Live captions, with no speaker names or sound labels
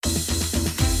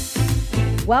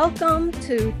Welcome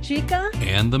to Chica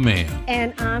and the Man.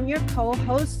 And I'm your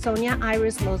co-host, Sonia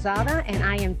Iris Lozada, and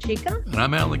I am Chica. And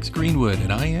I'm Alex Greenwood,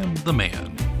 and I am the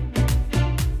Man.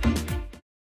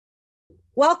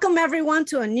 Welcome, everyone,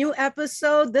 to a new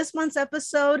episode, this month's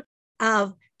episode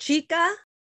of Chica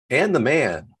and the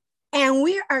Man. And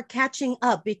we are catching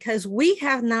up because we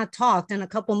have not talked in a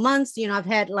couple months. You know, I've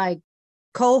had like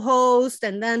co-host,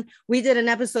 and then we did an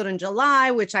episode in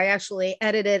July, which I actually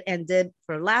edited and did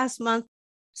for last month.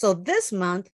 So this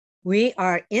month, we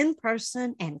are in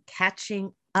person and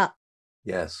catching up.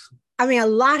 Yes. I mean, a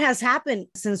lot has happened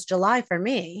since July for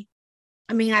me.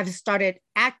 I mean, I've started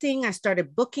acting. I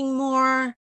started booking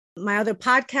more. My other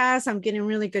podcasts, I'm getting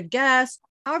really good guests.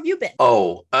 How have you been?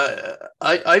 Oh,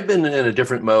 I've been in a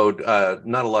different mode.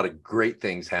 Not a lot of great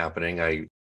things happening.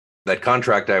 That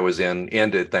contract I was in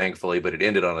ended, thankfully, but it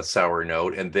ended on a sour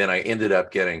note. And then I ended up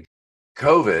getting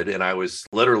COVID, and I was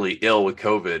literally ill with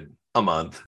COVID a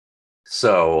month.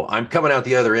 So I'm coming out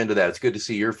the other end of that. It's good to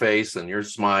see your face and your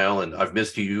smile. And I've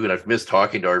missed you, and I've missed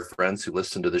talking to our friends who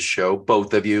listen to the show,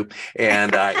 both of you.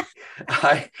 And I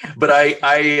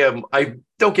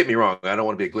don't get me wrong. I don't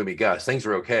want to be a gloomy Gus. Things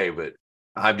are okay, but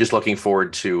I'm just looking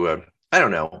forward to, I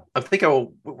don't know. I think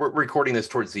we're recording this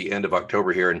towards the end of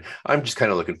October here, and I'm just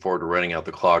kind of looking forward to running out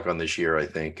the clock on this year, I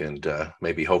think. And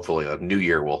maybe hopefully a new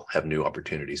year will have new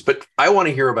opportunities. But I want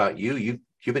to hear about you.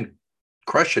 You've been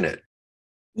crushing it.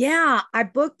 Yeah, I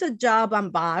booked a job on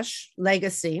Bosch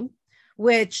Legacy,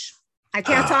 which I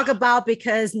can't talk about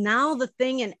because now the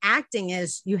thing in acting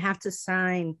is you have to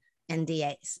sign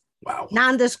NDAs. Wow.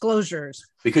 Non-disclosures.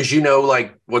 Because you know,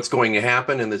 like what's going to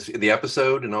happen in the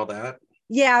episode and all that?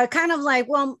 Yeah, kind of like,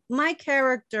 well, my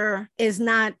character is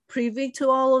not privy to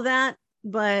all of that,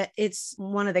 but it's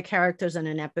one of the characters in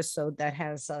an episode that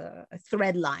has a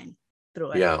thread line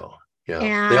through it. Yeah. Yeah,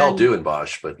 and they all do in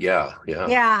Bosch, but yeah.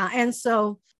 And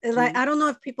so, like, I don't know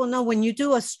if people know when you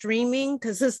do a streaming,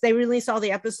 because they release all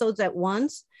the episodes at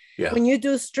once. Yeah. When you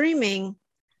do streaming,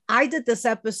 I did this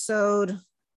episode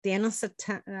the end of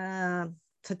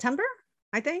September,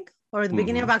 I think, or the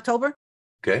beginning of October.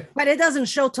 Okay. But it doesn't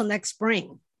show till next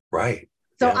spring. Right.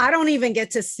 So I don't even get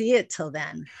to see it till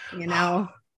then, you know.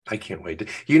 I can't wait to,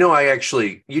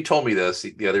 you told me this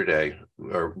the other day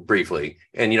or briefly,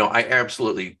 and,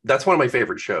 that's one of my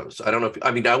favorite shows. I don't know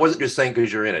I wasn't just saying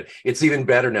because you're in it. It's even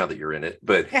better now that you're in it,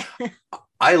 but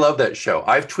I love that show.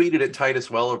 I've tweeted at Titus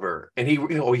Welliver, and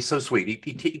he's so sweet.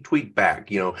 He tweet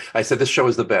back, I said, this show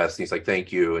is the best. And he's like,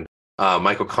 thank you. And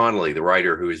Michael Connolly, the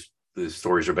writer the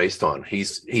stories are based on,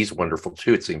 he's wonderful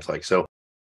too, it seems like. So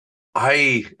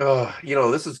this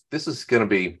is going to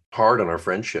be hard on our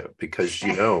friendship because,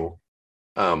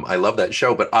 I love that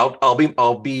show, but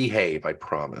I'll behave. I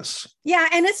promise. Yeah.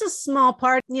 And it's a small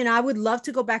part, I would love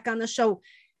to go back on the show.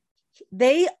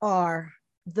 They are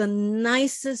the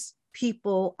nicest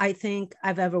people I think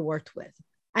I've ever worked with.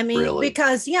 I mean, really?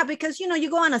 because you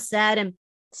go on a set and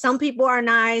some people are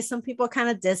nice, some people are kind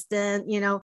of distant,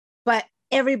 but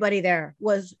everybody there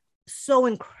was so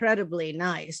incredibly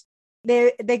nice.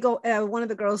 They go, one of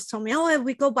the girls told me,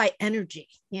 we go by energy,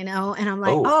 and I'm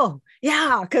like, oh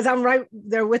yeah, because I'm right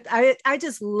there with, I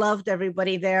just loved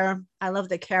everybody there. I love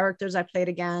the characters I played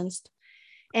against.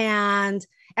 And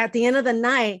at the end of the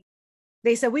night,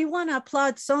 they said, we want to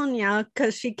applaud Sonia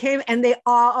because she came, and they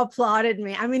all applauded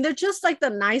me. I mean, they're just like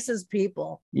the nicest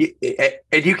people.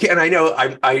 And you can, I know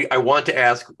I want to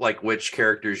ask like which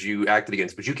characters you acted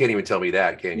against, but you can't even tell me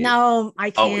that, can you? No,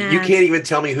 I can't. Oh, you can't even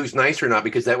tell me who's nice or not,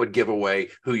 because that would give away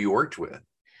who you worked with.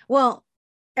 Well,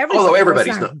 although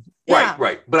everybody's not. Yeah.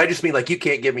 Right. But I just mean like, you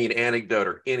can't give me an anecdote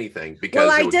or anything because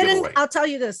I didn't. I'll tell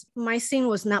you this. My scene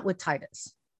was not with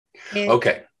Titus.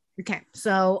 Okay.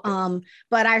 So,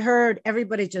 but I heard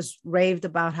everybody just raved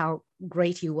about how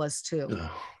great he was too.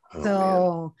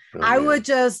 That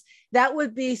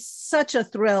would be such a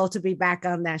thrill to be back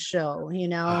on that show,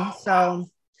 it,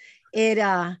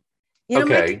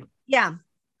 okay.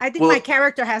 I think my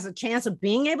character has a chance of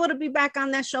being able to be back on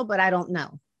that show, but I don't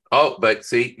know. Oh, but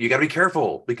see, you got to be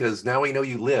careful because now we know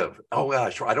you live. Oh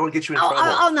gosh, I don't want to get you in trouble.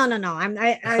 No.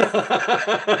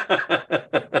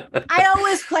 I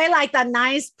always play like the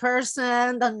nice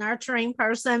person, the nurturing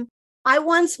person. I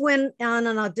once went on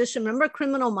an audition. Remember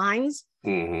Criminal Minds?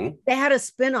 Mm-hmm. They had a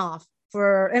spinoff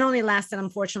it only lasted,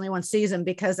 unfortunately, one season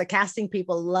because the casting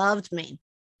people loved me.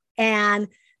 And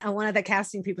one of the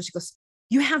casting people, she goes,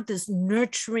 you have this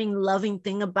nurturing, loving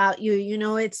thing about you.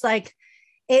 It's like,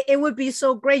 it would be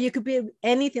so great. You could be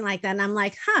anything like that. And I'm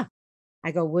like,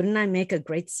 I go, wouldn't I make a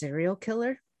great serial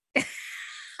killer?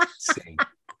 See,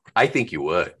 I think you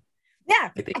would. Yeah,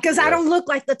 I think because he I was. don't look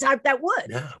like the type that would.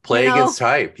 Yeah, play know? against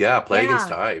type. Yeah, play against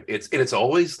Yeah. type. It's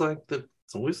always like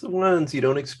it's always the ones you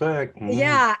don't expect.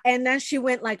 Yeah. And then she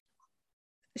went like,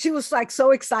 she was like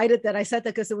so excited that I said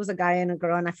that because it was a guy and a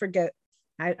girl, and I forget.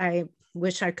 I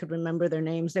wish I could remember their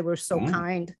names. They were so Mm,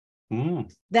 kind.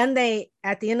 mm. Then they,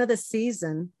 at the end of the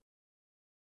season,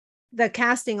 the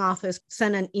casting office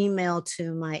sent an email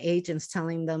to my agents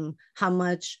telling them how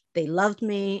much they loved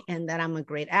me and that I'm a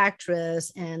great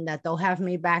actress and that they'll have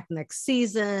me back next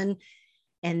season.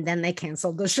 And then they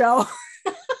canceled the show.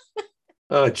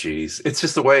 Oh, geez. It's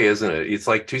just the way, isn't it? It's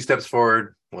like 2 steps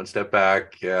forward, 1 step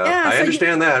back. Yeah, Yeah, I so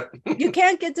understand that. you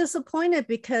can't get disappointed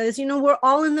because, we're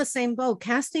all in the same boat.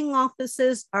 Casting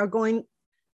offices are going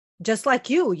just like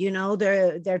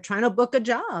they're trying to book a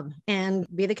job and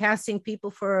be the casting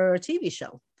people for a TV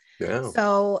show. Yeah.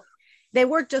 So they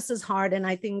work just as hard. And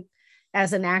I think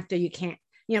as an actor, you can't,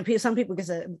 some people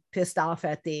get pissed off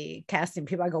at the casting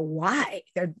people. I go, why?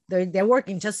 They're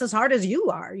working just as hard as you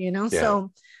are, Yeah.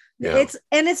 So Yeah.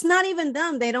 it's not even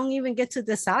them. They don't even get to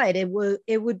decide. It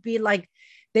would be like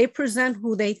they present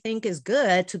who they think is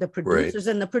good to the producers,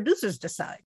 and the producers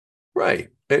decide. Right.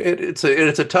 It's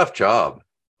a tough job,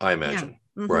 I imagine.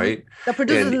 Yeah. Mm-hmm. Right. The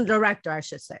producer and the director, I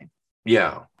should say.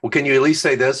 Yeah. Well, can you at least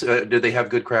say this? Did they have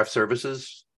good craft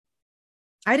services?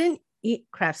 I didn't eat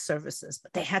craft services,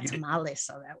 but they had tamales.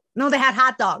 No, they had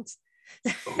hot dogs.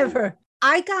 Oh.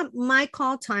 I got my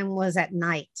call time was at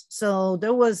night. So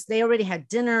they already had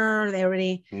dinner. The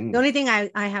only thing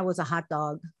I had was a hot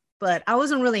dog, but I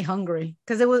wasn't really hungry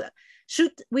because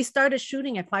we started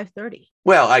shooting at 5:30.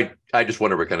 Well, I just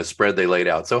wonder what kind of spread they laid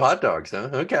out. So hot dogs, huh?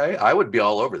 Okay. I would be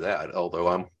all over that, although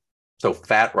I'm so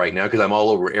fat right now because I'm all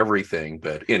over everything.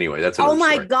 But anyway, that's another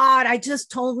story. God. I just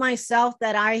told myself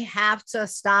that I have to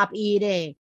stop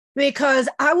eating because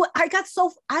I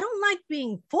don't like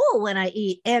being full when I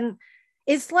eat. And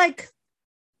it's like,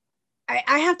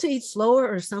 I have to eat slower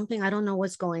or something. I don't know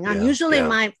what's going on. Usually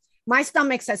my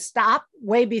stomach says stop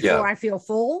way before I feel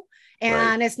full.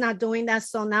 And it's not doing that.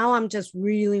 So now I'm just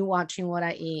really watching what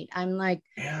I eat. I'm like,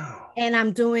 and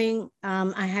I'm doing,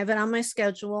 I have it on my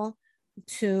schedule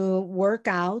to work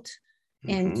out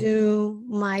and do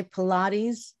my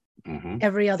Pilates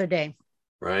every other day.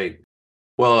 Right.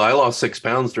 Well, I lost 6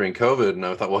 pounds during COVID and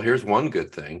I thought, well, here's one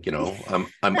good thing.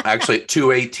 I'm actually at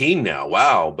 218 now.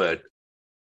 Wow. But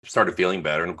started feeling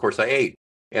better. And of course I ate.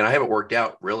 And I haven't worked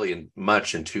out really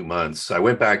much in 2 months. I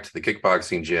went back to the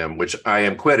kickboxing gym, which I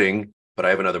am quitting, but I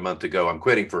have another month to go. I'm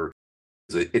quitting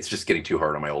it's just getting too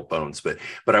hard on my old bones. But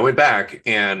I went back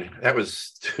and that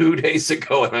was 2 days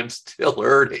ago and I'm still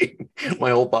hurting.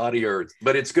 My whole body hurts,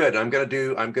 but it's good. I'm going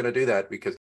to do that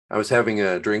because I was having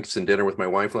drinks and dinner with my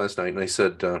wife last night. And I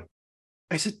said,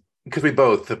 because we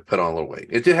both have put on a little weight.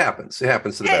 It happens. It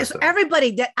happens to the best. So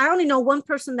everybody I only know one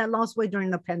person that lost weight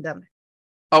during the pandemic.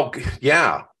 Oh,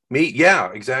 yeah. Me.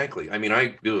 Yeah, exactly. I mean,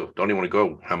 I don't even want to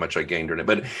go how much I gained during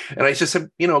it. And I just said,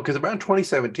 because around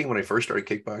 2017, when I first started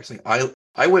kickboxing,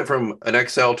 I went from an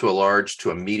XL to a large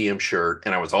to a medium shirt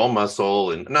and I was all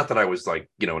muscle. And not that I was like,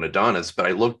 an Adonis, but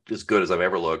I looked as good as I've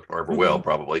ever looked or ever will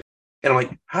probably. And I'm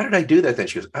like, how did I do that then?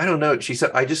 She goes, I don't know. She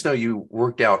said, I just know you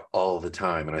worked out all the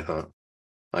time. And I thought,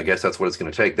 I guess that's what it's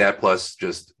going to take. That plus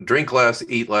just drink less,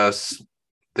 eat less,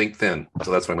 think thin.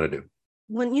 So that's what I'm going to do.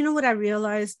 When what I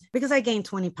realized, because I gained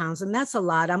 20 pounds and that's a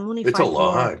lot. I'm only 5'4". It's a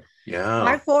lot.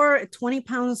 Yeah. 5'4", 20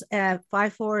 pounds at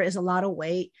 5'4" is a lot of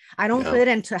weight. I don't fit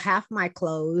into half my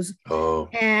clothes. Oh.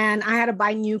 And I had to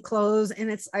buy new clothes. And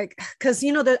it's like, because,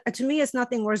 to me, it's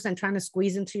nothing worse than trying to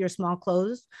squeeze into your small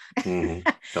clothes. Mm-hmm.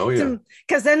 Oh, yeah.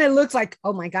 Because then it looks like,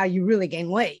 oh my God, you really gained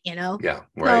weight, Yeah. Right.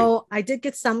 So I did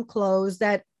get some clothes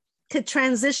that could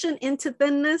transition into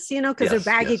thinness, because they're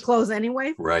baggy clothes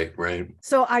anyway. Right.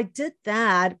 So I did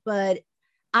that, but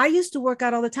I used to work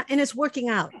out all the time and it's working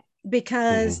out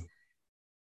because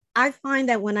I find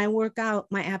that when I work out,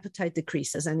 my appetite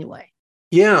decreases anyway.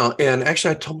 Yeah. And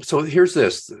actually so here's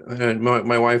this,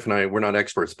 my wife and I, we're not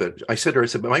experts, but I said to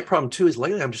her, but my problem too is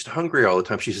lately I'm just hungry all the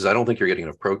time. She says, I don't think you're getting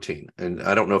enough protein. And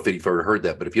I don't know if you've ever heard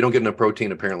that, but if you don't get enough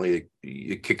protein, apparently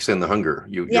it kicks in the hunger.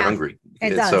 You're hungry.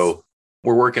 It does. So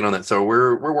we're working on that. So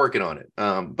we're working on it.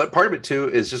 But part of it too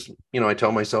is just, I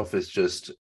tell myself it's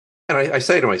just, and I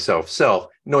say to myself,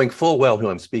 knowing full well who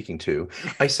I'm speaking to,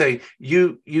 I say,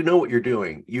 you know what you're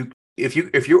doing. If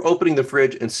you're opening the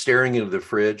fridge and staring into the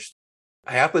fridge,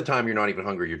 half the time you're not even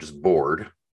hungry, you're just bored.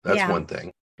 That's one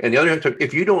thing. And the other,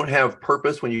 if you don't have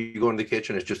purpose when you go into the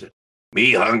kitchen, it's just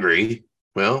me hungry.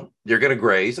 Well, you're going to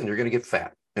graze and you're going to get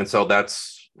fat. And so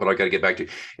that's what I got to get back to.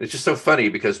 And it's just so funny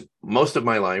because most of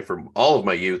my life, from all of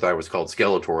my youth, I was called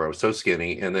Skeletor. I was so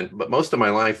skinny. But most of my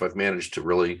life, I've managed to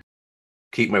really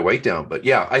keep my weight down. But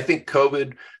yeah, I think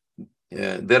COVID,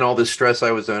 then all this stress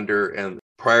I was under, and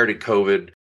prior to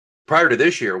COVID, prior to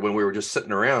this year when we were just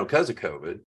sitting around because of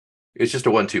COVID, it's just a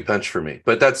 1-2 punch for me.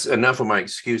 But that's enough of my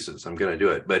excuses. I'm going to do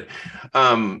it. But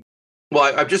well,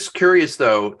 I'm just curious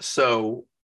though. So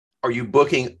are you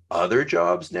booking other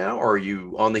jobs now, or are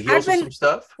you on the heels of some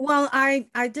stuff? Well,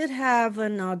 I did have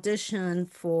an audition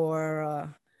for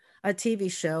a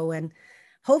TV show, and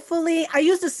hopefully I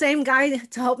used the same guy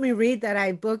to help me read that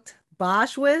I booked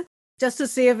Bosch with, just to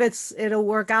see if it'll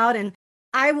work out. And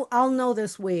I'll know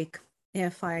this week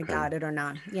if I got it or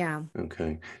not. Yeah.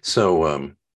 Okay.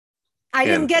 So I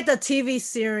didn't get the TV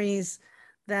series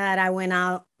that I went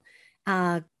out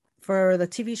for the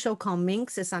TV show called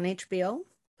Minx. It's on HBO.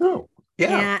 Oh,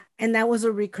 yeah. And that was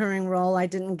a recurring role. I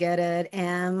didn't get it.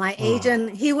 And my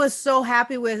agent, he was so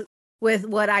happy with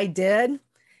what I did.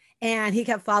 And he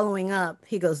kept following up.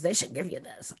 He goes, they should give you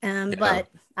this. But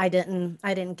I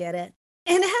didn't get it.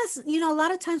 And it has, a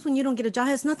lot of times when you don't get a job,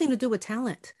 it has nothing to do with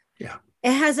talent. Yeah.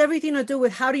 It has everything to do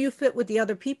with how do you fit with the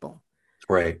other people.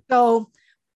 Right. So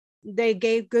they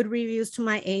gave good reviews to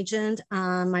my agent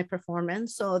on my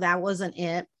performance. So that wasn't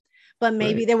it. But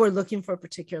maybe they were looking for a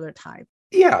particular type.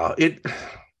 Yeah, it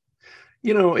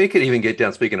could even get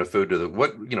down, speaking of food, to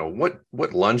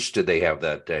what lunch did they have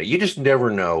that day? You just never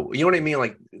know. You know what I mean?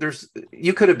 Like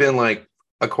you could have been like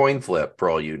a coin flip for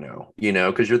all you know,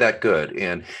 because you're that good.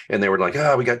 And they were like,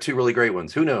 we got 2 really great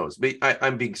ones. Who knows? But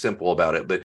I'm being simple about it.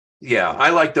 But yeah, I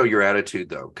like your attitude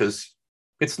though, because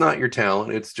it's not your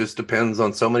talent. It just depends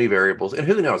on so many variables. And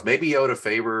who knows? Maybe you owed a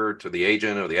favor to the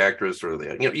agent or the actress or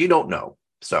you don't know.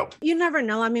 So you never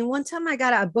know. I mean, one time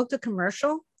I booked a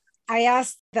commercial. I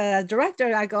asked the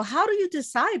director, I go, how do you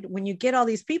decide when you get all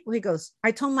these people? He goes, I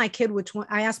asked my kid which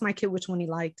one he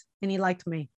liked, and he liked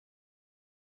me.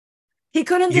 He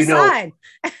couldn't decide.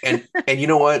 and you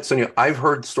know what, Sonia, I've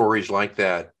heard stories like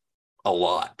that a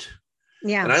lot.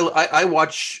 Yeah. And I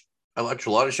watch a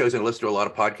lot of shows and listen to a lot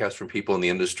of podcasts from people in the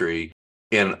industry.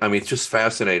 And I mean, it's just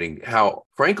fascinating how,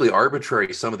 frankly,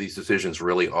 arbitrary some of these decisions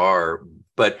really are.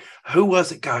 But who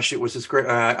was it? Gosh, it was this great,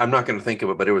 I'm not going to think of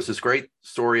it, but it was this great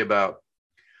story about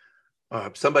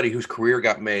somebody whose career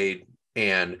got made.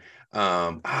 And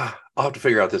I'll have to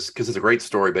figure out this because it's a great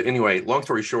story. But anyway, long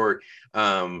story short,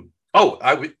 if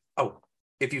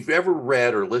you've ever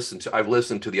read or I've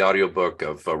listened to the audiobook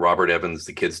of Robert Evans,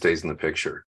 The Kid Stays in the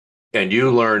Picture. And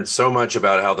you learn so much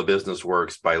about how the business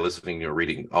works by listening to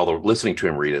reading. Although listening to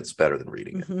him read it's better than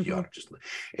reading it. You ought to just.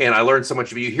 And I learned so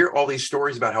much of it. You hear all these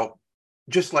stories about how,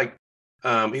 just like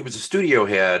he was a studio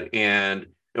head, and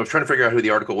I was trying to figure out who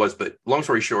the article was. But long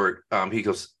story short, he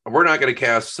goes, "We're not going to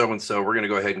cast so and so. We're going to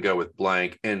go ahead and go with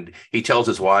blank." And he tells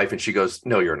his wife, and she goes,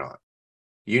 "No, you're not.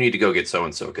 You need to go get so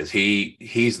and so because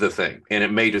he's the thing." And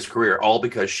it made his career, all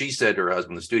because she said to her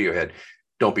husband, the studio head,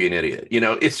 don't be an idiot.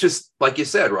 It's just like you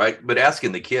said, right? But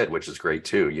asking the kid, which is great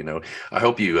too. I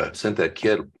hope you sent that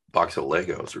kid a box of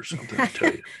Legos or something, I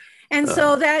tell you. And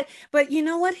but you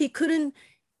know what?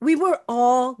 We were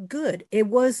all good. It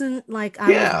wasn't like I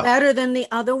was better than the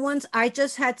other ones. I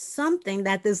just had something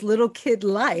that this little kid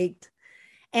liked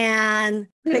and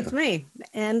picked me.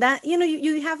 And that,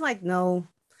 you have like no.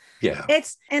 Yeah.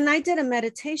 And I did a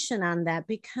meditation on that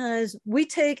because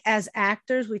as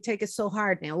actors, we take it so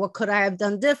hard now. What could I have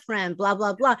done different? Blah,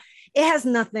 blah, blah. It has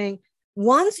nothing.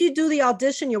 Once you do the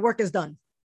audition, your work is done.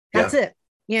 That's it.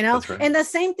 That's right. And the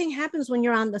same thing happens when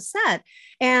you're on the set.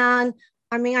 And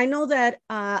I mean, I know that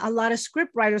a lot of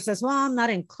script writers says, well, I'm not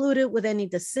included with any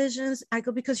decisions. I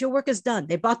go, because your work is done.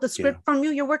 They bought the script from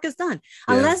you. Your work is done.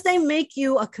 Unless they make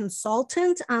you a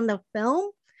consultant on the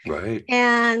film. Right.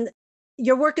 And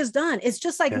your work is done. It's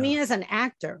just like me as an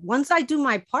actor. Once I do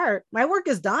my part, my work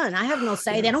is done. I have no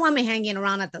say. They don't want me hanging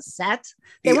around at the set.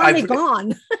 They want me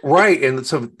gone. Right. And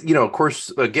so, of course,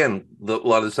 again, a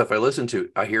lot of the stuff I listen to,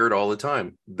 I hear it all the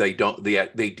time. They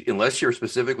unless you're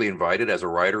specifically invited as a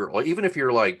writer, or even if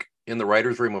you're like in the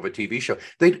writer's room of a TV show,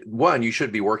 you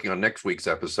should be working on next week's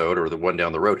episode or the one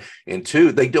down the road. And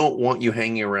 2, they don't want you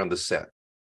hanging around the set.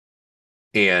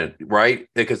 And right,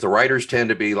 because the writers tend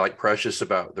to be like precious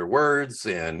about their words,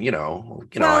 and I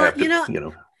have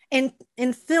to,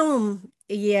 in film,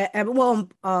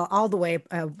 all the way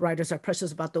writers are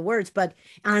precious about the words, but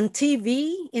in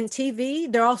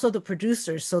TV, they're also the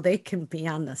producers, so they can be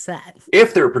on the set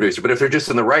if they're a producer. But if they're just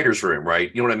in the writer's room,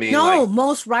 right? You know what I mean? No,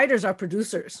 most writers are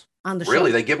producers on the show.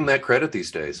 Really, they give them that credit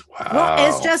these days. Wow. Well,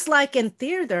 it's just like in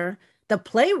theater, the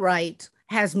playwright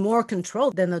has more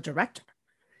control than the director.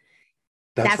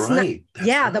 That's right.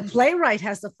 The playwright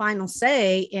has the final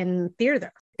say in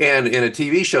theater. And in a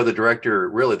TV show, the director,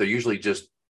 really, they're usually just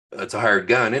it's a hired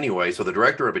gun anyway. So the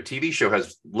director of a TV show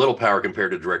has little power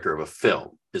compared to the director of a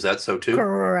film. Is that so too?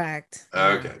 Correct.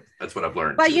 Okay. Yeah. That's what I've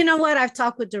learned But too. you know what? I've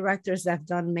talked with directors that have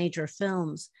done major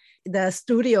films. The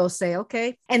studios say,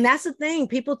 okay. And that's the thing.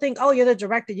 People think, oh, you're the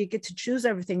director, you get to choose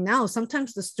everything. No,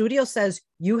 sometimes the studio says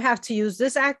you have to use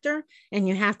this actor and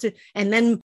you have to, and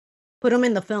then put them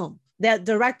in the film. The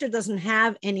director doesn't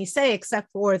have any say except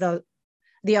for the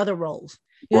other roles.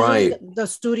 Usually Right. the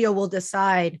studio will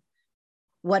decide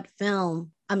what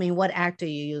actor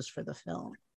you use for the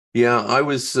film. Yeah, I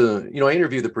was, I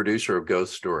interviewed the producer of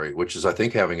Ghost Story, which is, I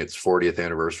think, having its 40th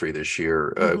anniversary this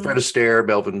year. Fred Astaire,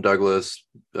 Melvin Douglas,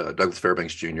 Douglas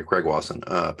Fairbanks Jr., Craig Wasson,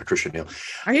 Patricia Neal.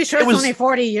 Are you sure it's only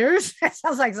 40 years? That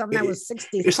sounds like something that was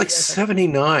 60. It's like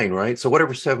 79, right? So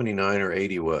whatever 79 or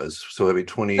 80 was. So that'd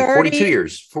be 30, 42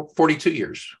 years, 42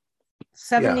 years.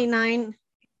 79,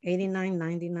 89,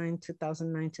 99,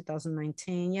 2009,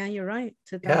 2019. Yeah, you're right.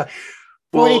 Yeah.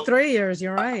 43 years,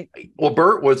 you're right. Well,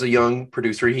 Bert was a young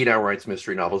producer. He now writes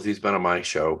mystery novels. He's been on my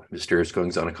show, Mysterious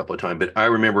Goings On, a couple of times. But I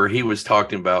remember he was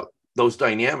talking about those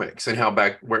dynamics and how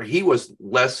back where he was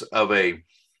less of he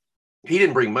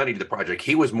didn't bring money to the project.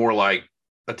 He was more like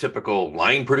a typical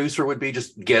line producer would be,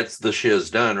 just gets the shiz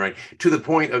done, right? To the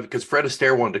point of, because Fred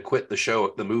Astaire wanted to quit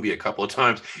the movie a couple of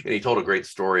times, and he told a great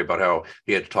story about how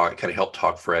he had to kind of help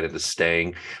talk Fred into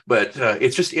staying. But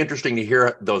it's just interesting to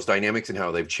hear those dynamics and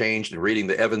how they've changed, and reading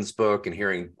the Evans book and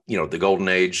hearing, the golden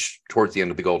age, towards the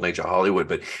end of the golden age of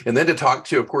Hollywood. And then to talk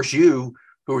to, of course, you,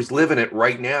 who is living it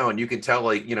right now, and you can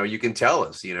tell, you can tell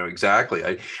us,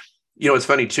 exactly. It's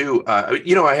funny too.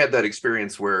 I had that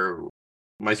experience where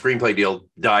my screenplay deal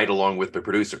died along with the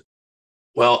producer.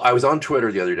 Well, I was on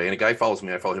Twitter the other day, and a guy follows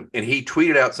me. I follow him, and he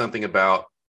tweeted out something about,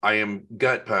 I am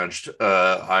gut punched.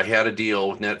 I had a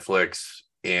deal with Netflix,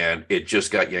 and it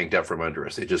just got yanked out from under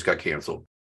us. It just got canceled.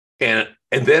 And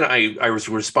then I was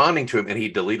responding to him, and he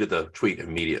deleted the tweet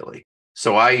immediately.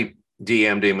 So I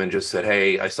DM'd him and just said,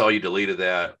 hey, I saw you deleted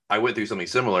that. I went through something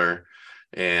similar.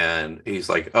 And he's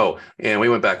like, oh, and we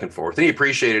went back and forth, and he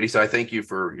appreciated it. He said, I thank you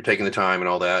for taking the time and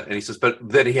all that. And he says, but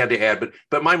then he had to add,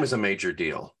 but mine was a major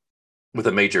deal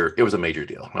it was a major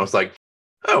deal. And I was like,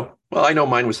 oh, well, I know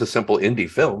mine was a simple indie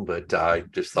film, but I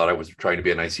just thought I was trying to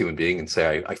be a nice human being and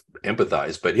say I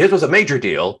empathize, but his was a major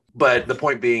deal. But the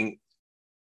point being,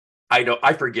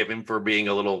 I forgive him for being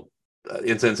a little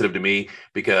insensitive to me,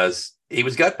 because he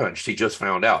was gut punched. He just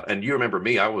found out. And you remember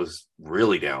me, I was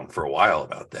really down for a while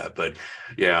about that. But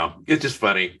yeah, it's just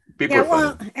funny. People are funny.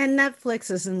 Well, and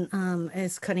Netflix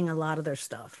is cutting a lot of their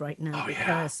stuff right now,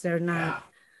 because they're not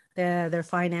their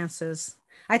finances.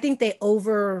 I think they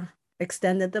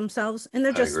overextended themselves, and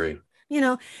they're just, I agree.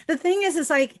 The thing is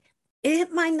like, he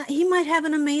might have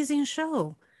an amazing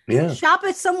show. Yeah. Shop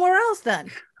it somewhere else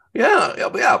then. Yeah.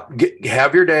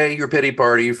 Have your day, your pity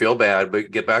party, you feel bad,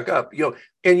 but get back up.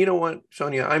 And you know what,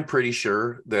 Sonia, I'm pretty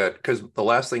sure that, because the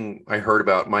last thing I heard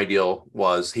about my deal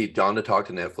was he'd gone to talk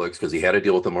to Netflix because he had a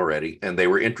deal with them already, and they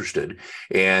were interested.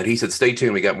 And he said, stay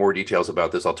tuned, we got more details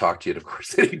about this. I'll talk to you. And of course,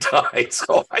 then he died.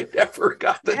 So I never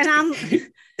got that.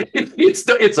 And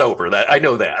it's over. That I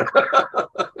know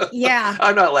that. Yeah.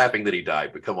 I'm not laughing that he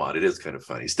died, but come on, it is kind of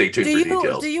funny. Stay tuned for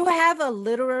details. Do you have a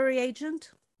literary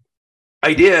agent?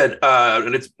 I did,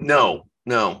 and it's no.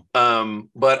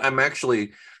 But I'm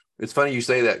actually, it's funny you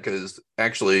say that, because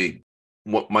actually,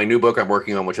 what my new book I'm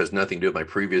working on, which has nothing to do with my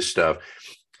previous stuff,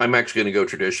 I'm actually going to go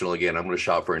traditional again. I'm going to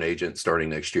shop for an agent starting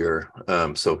next year.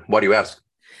 So why do you ask?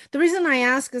 The reason I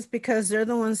ask is because they're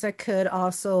the ones that could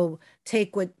also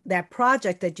take with that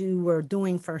project that you were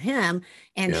doing for him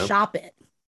and shop it.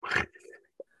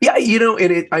 Yeah,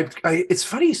 and it's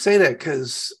funny you say that,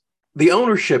 because the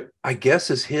ownership, I guess,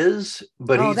 is his,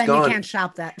 but he's then gone. You can't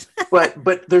shop that.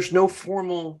 but there's no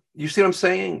formal. You see what I'm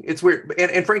saying? It's weird,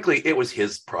 and frankly, it was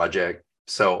his project,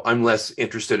 so I'm less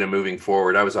interested in moving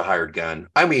forward. I was a hired gun.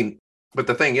 I mean, but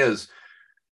the thing is,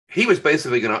 he was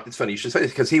basically gonna. It's funny you should say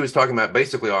this, because he was talking about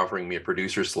basically offering me a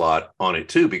producer slot on it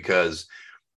too, because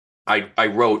I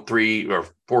wrote 3 or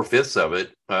 4/5 of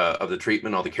it, of the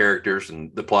treatment, all the characters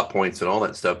and the plot points and all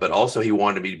that stuff. But also, he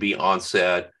wanted me to be on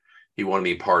set. He wanted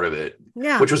me part of it,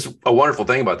 which was a wonderful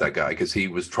thing about that guy, because he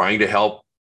was trying to help.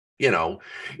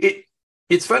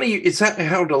 It's funny. It's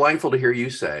how delightful to hear you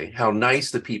say how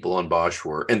nice the people on Bosch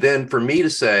were. And then for me to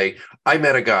say, I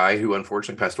met a guy who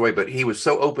unfortunately passed away, but he was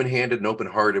so open-handed and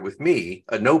open-hearted with me,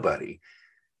 a nobody.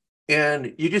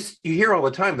 And you hear all the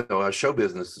time, though, show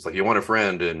business is like, you want a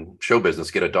friend, and show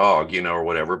business, get a dog, or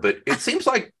whatever. But it seems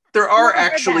like there are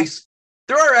actually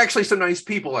some nice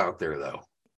people out there, though.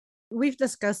 We've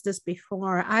discussed this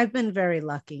before. I've been very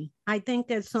lucky. I think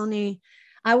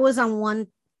I was on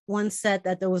one set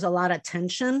that there was a lot of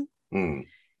tension, Mm,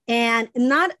 and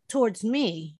not towards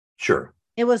me. sure.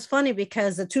 It was funny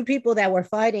because the two people that were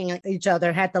fighting each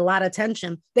other had a lot of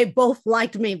tension. They both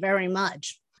liked me very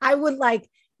much. I would like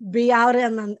be out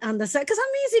on the set because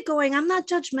I'm easygoing. I'm not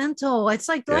judgmental. It's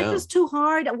like life Yeah. is too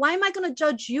hard. Why am I going to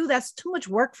judge you? That's too much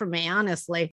work for me,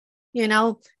 honestly.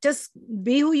 Just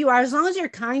be who you are as long as you're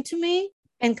kind to me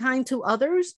and kind to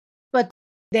others. But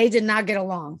they did not get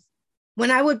along. When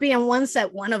I would be on one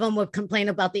set, one of them would complain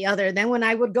about the other. Then when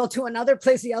I would go to another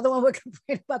place, the other one would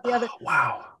complain about the other. Oh,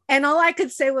 wow. And all I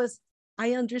could say was,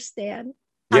 I understand.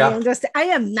 Yeah. I understand. I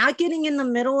am not getting in the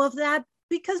middle of that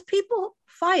because people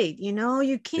fight,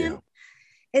 you can't.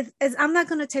 I'm not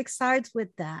going to take sides with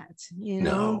that,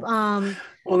 No.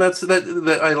 Well,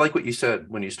 that I like what you said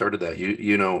when you started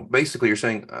that. Basically you're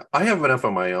saying I have enough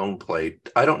on my own plate.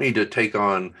 I don't need to take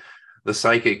on the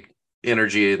psychic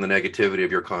energy and the negativity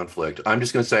of your conflict. I'm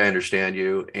just going to say I understand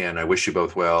you and I wish you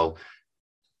both well.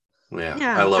 Yeah,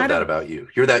 I love that about you.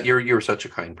 You're such a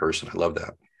kind person. I love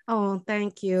that. Oh,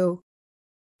 thank you.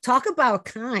 Talk about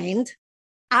kind.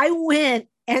 I went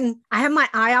and I have my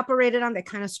eye operated on. That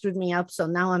kind of screwed me up. So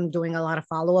now I'm doing a lot of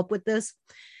follow-up with this.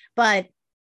 But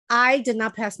I did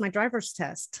not pass my driver's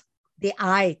test, the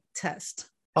eye test.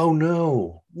 Oh,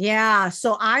 no. Yeah.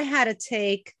 So I had to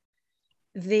take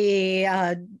the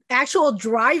actual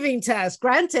driving test.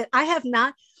 Granted, I have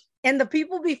not. And the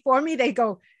people before me, they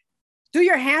go, do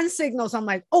your hand signals. I'm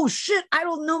like, oh shit, I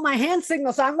don't know my hand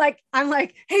signals. So I'm like,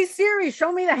 hey Siri,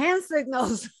 show me the hand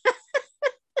signals.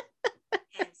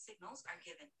 Hand signals are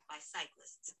given by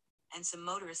cyclists and some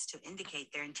motorists to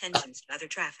indicate their intentions to other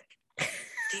traffic.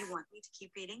 Do you want me to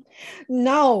keep reading?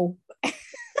 No.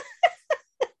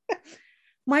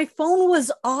 My phone was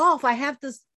off. I have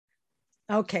this.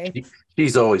 Okay.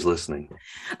 She's always listening.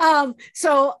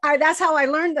 So that's how I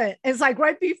learned it. It's like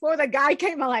right before the guy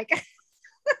came, I'm like,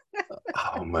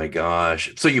 oh my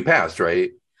gosh. So you passed,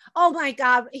 right? oh my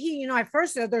God. At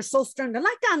first they're so stern. They're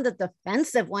like on the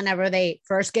defensive whenever they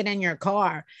first get in your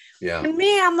car. Yeah. And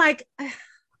me, I'm like,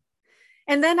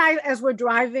 and then as we're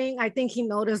driving, I think he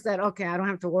noticed that, okay, I don't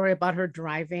have to worry about her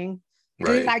driving.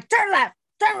 Right. He's like, turn left,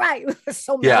 turn right.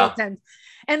 So militant.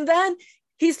 And then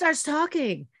he starts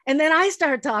talking. And then I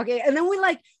start talking. And then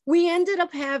we ended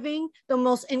up having the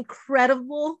most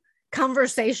incredible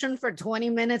conversation for 20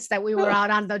 minutes that we were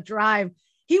out on the drive.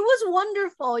 He was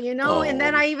wonderful, Oh. And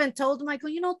then I even told him, I go,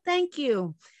 thank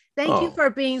you. Thank you for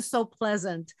being so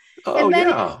pleasant. Oh, and then,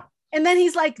 yeah. And then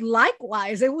he's like,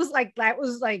 likewise. It was like, that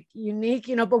was like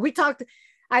unique, but we talked,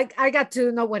 I got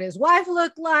to know what his wife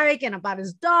looked like and about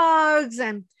his dogs.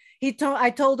 And I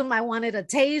told him I wanted a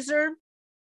taser.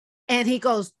 And he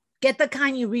goes, get the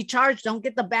kind you recharge. Don't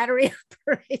get the battery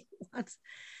operated ones.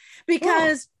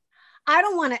 Because I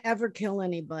don't want to ever kill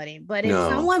anybody. But if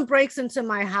someone breaks into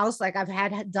my house, like I've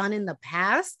had done in the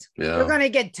past, you're going to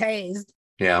get tased.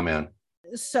 Yeah, man.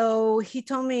 So he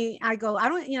told me, I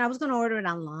was going to order it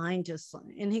online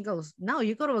and he goes, no,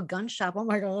 you go to a gun shop. I'm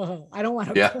like, oh, I don't want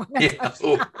to go to a gun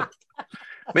shop.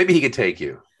 Maybe he could take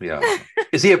you. Yeah.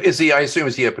 Is he, I assume,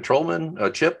 is he a patrolman?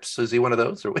 Chips? Is he one of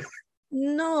those? Or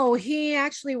No, he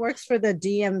actually works for the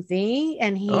DMV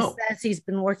and he says he's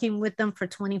been working with them for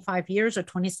 25 years or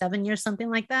 27 years, something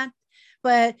like that.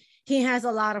 But he has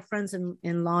a lot of friends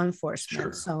in law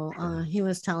enforcement. So he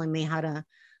was telling me how to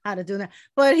do that.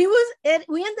 But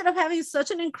we ended up having such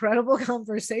an incredible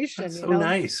conversation. That's so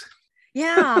nice.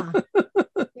 Yeah.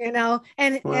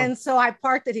 And so I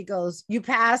parked it. He goes, you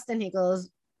passed. And he goes,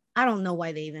 I don't know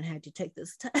why they even had you take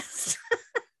this test.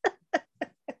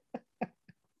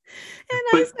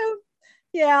 I said,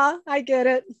 yeah, I get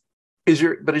it. Is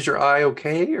your eye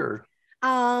okay or?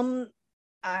 I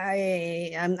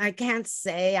can't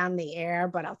say on the air,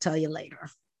 but I'll tell you later.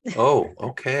 Oh,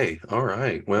 okay. All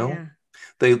right. Well, yeah.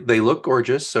 They look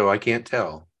gorgeous, so I can't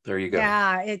tell. There you go.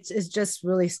 Yeah, it's just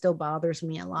really still bothers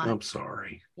me a lot. I'm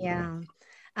sorry. Yeah.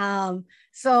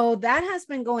 So that has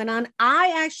been going on.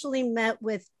 I actually met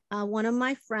with one of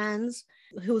my friends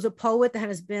who's a poet that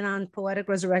has been on Poetic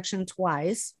Resurrection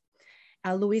twice.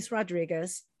 Luis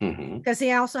Rodriguez, because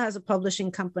he also has a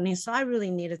publishing company. So I really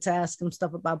needed to ask him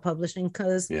stuff about publishing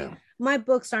because my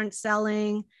books aren't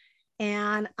selling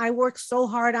and I work so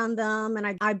hard on them.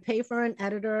 And I pay for an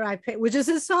editor, which is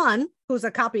his son, who's a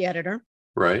copy editor.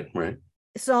 Right.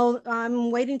 So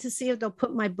I'm waiting to see if they'll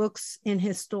put my books in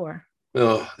his store.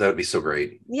 Oh, that would be so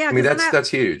great. Yeah. I mean, that's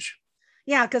huge.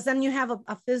 Yeah. Because then you have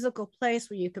a physical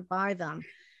place where you could buy them.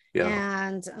 Yeah.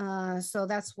 And so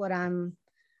that's what I'm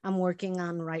working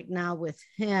on right now with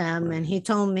him. And he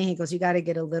told me, he goes, you got to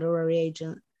get a literary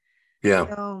agent. Yeah.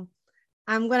 So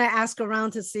I'm going to ask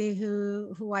around to see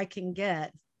who I can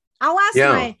get.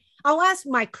 Yeah. I'll ask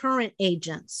my current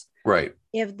agents Right.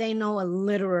 if they know a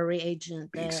literary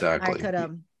agent that I Exactly.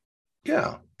 could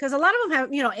Yeah. because a lot of them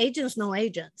have, agents know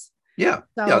agents. Yeah.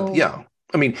 Yeah. So Yeah.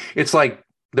 I mean, it's like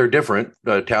they're different,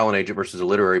 a talent agent versus a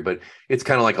literary, but it's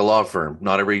kind of like a law firm.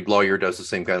 Not every lawyer does the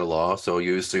same kind of law. So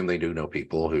you assume they do know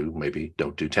people who maybe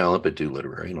don't do talent, but do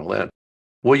literary and all that.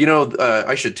 Well,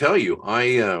 I should tell you,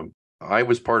 I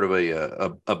was part of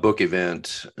a book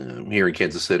event here in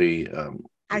Kansas City.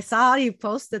 I saw you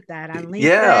posted that on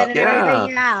Yeah. LinkedIn and Yeah.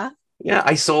 everything. Yeah. Yeah.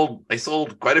 I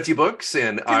sold quite a few books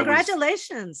and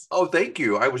Congratulations. oh, thank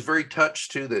you. I was very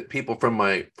touched too that people from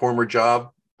my former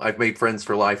job, I've made friends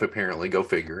for life, apparently. Go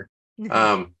figure.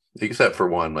 Except for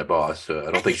one, my boss.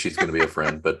 I don't think she's going to be a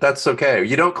friend, but that's okay.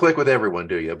 You don't click with everyone,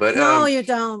 do you? But No, you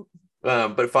don't.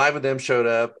 but 5 of them showed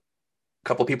up. A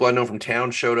couple of people I know from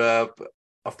town showed up.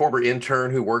 A former intern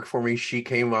who worked for me, she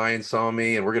came by and saw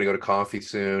me, and we're going to go to coffee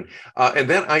soon. And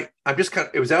then I'm just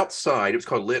it was outside. It was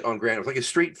called Lit on Grand. It was like a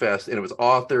street fest, and it was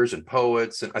authors and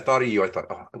poets. And I thought of you. I thought,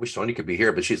 oh, I wish Sonia could be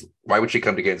here, but why would she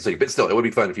come to Kansas City? But still, it would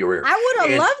be fun if you were here. I would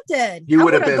have loved it. You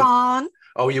would have been gone.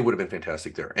 Oh, you would have been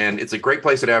fantastic there. And it's a great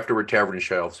place at Afterward Tavern and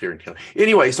Shelves here in town.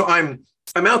 Anyway, so I'm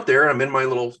out there. I'm in my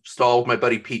little stall with my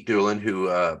buddy Pete Doolin,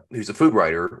 who's a food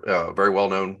writer, very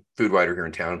well-known food writer here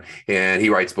in town, and he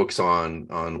writes books on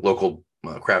local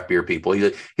craft beer people.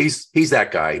 He's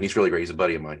that guy, and he's really great. He's a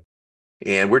buddy of mine.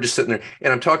 And we're just sitting there,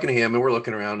 and I'm talking to him, and we're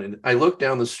looking around, and I look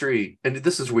down the street, and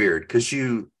this is weird because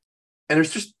and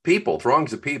there's just people,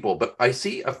 throngs of people, but I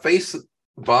see a face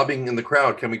bobbing in the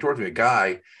crowd coming towards me, a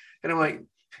guy, and I'm like,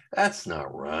 that's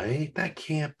not right. That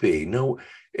can't be. No,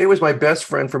 it was my best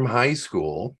friend from high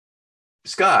school,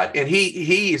 Scott, and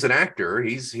he's an actor.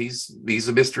 He's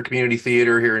a Mr. Community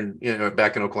Theater here in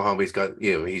back in Oklahoma. He's got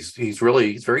he's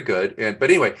very good. But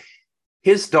anyway,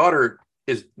 his daughter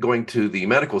is going to the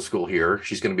medical school here.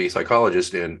 She's going to be a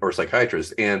psychologist or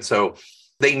psychiatrist, and so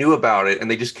they knew about it, and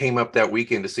they just came up that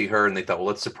weekend to see her, and they thought, well,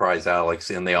 let's surprise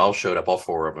Alex, and they all showed up, all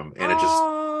 4 of them, and it just.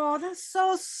 Oh, that's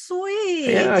so sweet.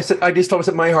 Yeah, I just told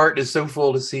him, my heart is so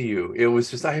full to see you. It was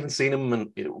just I haven't seen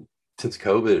him since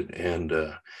COVID,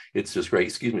 and it's just great.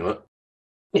 Excuse me.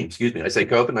 I say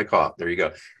COVID and I cough. There you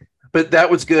go. But that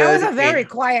was good. That was a very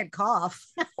quiet cough.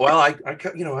 Well, I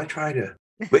try to,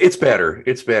 but it's better.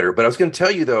 It's better. But I was going to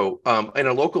tell you though, and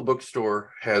a local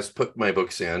bookstore has put my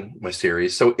books in my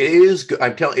series, so it is good.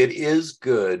 It is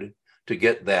good to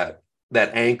get that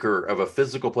anchor of a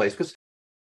physical place, because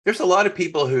there's a lot of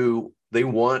people who they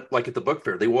want, like at the book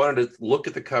fair, they wanted to look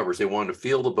at the covers, they wanted to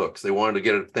feel the books, they wanted to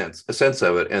get a sense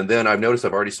of it. And then I've noticed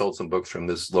I've already sold some books from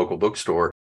this local bookstore,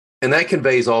 and that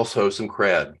conveys also some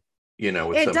cred,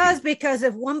 It does, because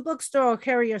if one bookstore will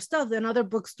carry your stuff, then other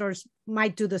bookstores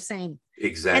might do the same.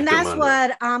 Exactly. And that's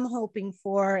what I'm hoping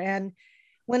for. And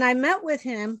when I met with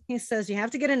him, he says, you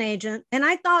have to get an agent. And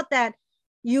I thought that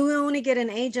you only get an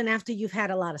agent after you've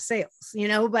had a lot of sales,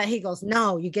 but he goes,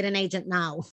 no, you get an agent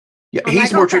now. Yeah,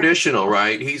 he's more traditional,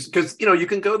 right? He's because, you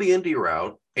can go the indie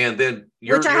route, and then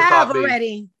which I have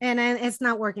already, and it's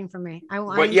not working for me.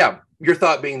 But yeah, your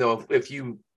thought being though, if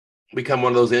you become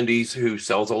one of those indies who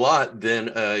sells a lot,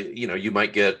 then you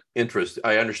might get interest.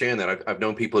 I understand that. I've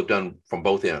known people who've done from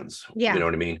both ends. Yeah, you know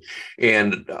what I mean.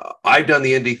 And I've done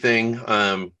the indie thing.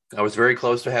 I was very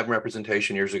close to having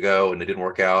representation years ago, and it didn't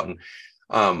work out. And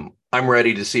I'm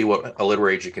ready to see what a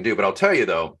literary agent can do. But I'll tell you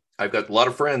though, I've got a lot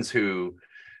of friends who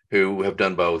have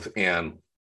done both and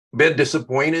been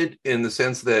disappointed in the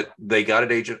sense that they got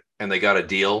an agent and they got a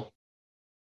deal.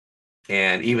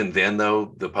 And even then,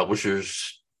 though, the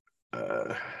publishers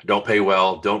don't pay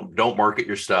well, don't market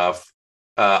your stuff.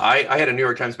 I had a New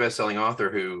York Times bestselling author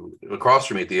who across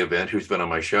from me at the event, who's been on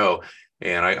my show,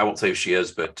 and I won't say who she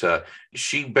is, but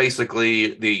she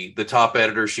basically, the top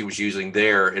editor she was using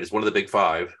there, it is one of the big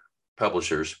 5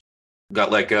 publishers, got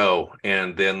let go,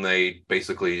 and then they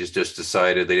basically just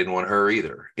decided they didn't want her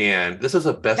either. And this is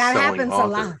a best-selling that happens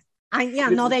author.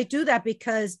 A lot. They do that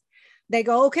because they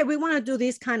go, okay, we want to do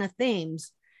these kind of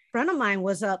themes. A friend of mine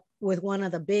was up with one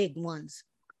of the big ones.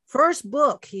 First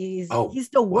book, he's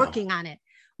still working on it.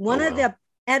 One of the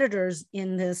editors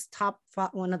in this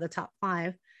one of the top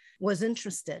 5 was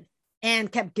interested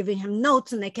and kept giving him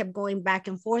notes, and they kept going back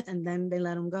and forth, and then they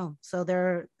let him go. So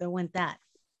there went that.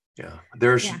 Yeah,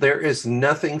 there is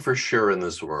nothing for sure in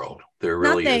this world. There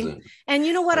really isn't. And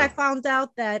you know what? I found out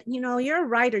that, you're a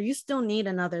writer, you still need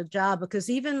another job, because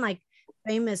even like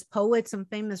famous poets and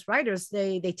famous writers,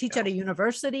 they teach at a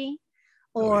university,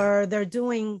 or they're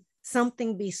doing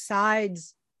something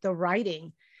besides the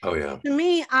writing. Oh yeah. To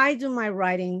me, I do my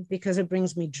writing because it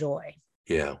brings me joy.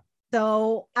 Yeah.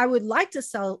 So I would like to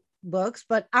sell books,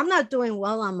 but I'm not doing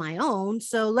well on my own.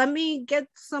 So let me get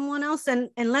someone else and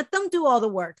let them do all the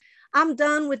work. I'm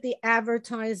done with the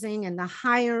advertising and the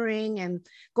hiring and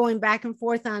going back and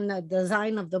forth on the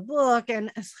design of the book.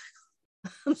 And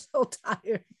I'm so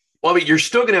tired. Well, I mean, you're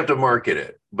still going to have to market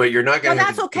it, but you're not going to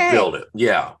have to build it.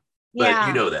 Yeah. But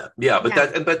you know that. Yeah. But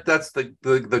that's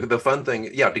the fun thing.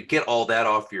 Yeah. To get all that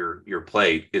off your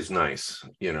plate is nice,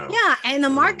 you know? Yeah. And the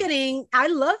marketing, I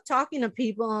love talking to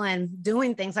people and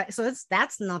doing things like, so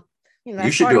that's not, you know,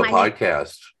 you should do a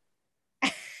podcast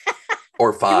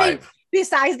or 5.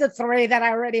 Besides the 3 that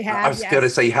I already have. I was going to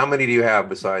say, how many do you have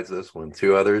besides this one?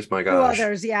 2 others? My gosh. 2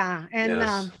 others. Yeah. And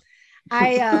yes.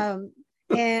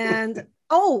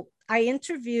 I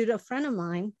interviewed a friend of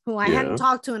mine who I hadn't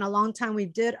talked to in a long time. We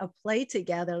did a play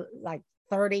together like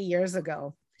 30 years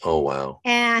ago. Oh, wow.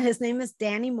 And his name is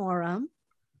Danny Mora.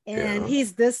 And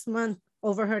he's this month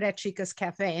overheard at Chica's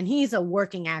Cafe. And he's a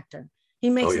working actor. He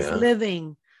makes his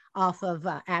living off of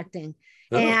acting.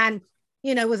 And,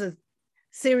 you know, it was a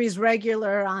series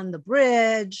regular on The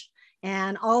Bridge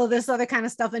and all of this other kind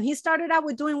of stuff. And he started out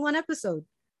with doing 1 episode.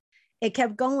 It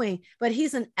kept going, but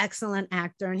he's an excellent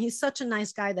actor and he's such a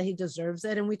nice guy that he deserves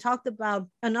it. And we talked about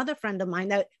another friend of mine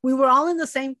that we were all in the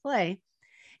same play,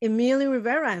 Emilio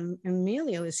Rivera. And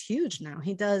Emilio is huge now.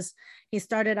 He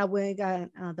started out with the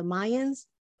Mayans,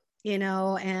 you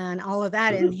know, and all of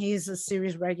that. And he's a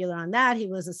series regular on that. He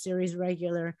was a series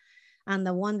regular on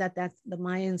the one that the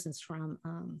Mayans is from.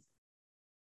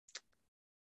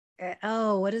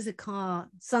 What is it called?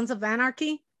 Sons of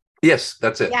Anarchy? Yes,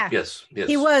 that's it. Yeah. Yes.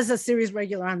 He was a series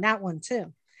regular on that one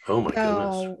too. Oh my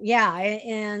goodness. Yeah,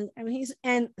 and I mean he's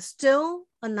still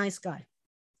a nice guy.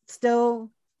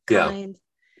 Still kind.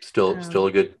 Still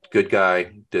a good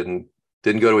guy. Didn't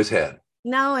go to his head.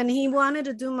 No, and he wanted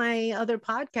to do my other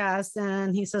podcast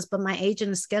and he says, but my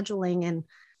agent is scheduling and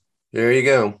there you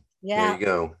go. Yeah. There you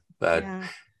go. But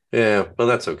yeah, well,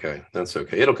 that's okay. That's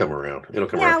okay. It'll come around.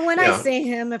 Yeah, when I see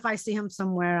him, if I see him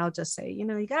somewhere, I'll just say, you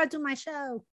know, you got to do my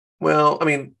show. Well, I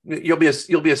mean, you'll be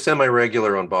a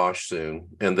semi-regular on Bosch soon,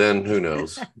 and then who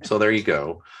knows? So there you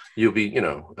go. You'll be, you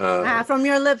know, from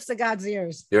your lips to God's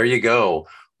ears. There you go.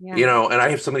 Yeah. You know, and I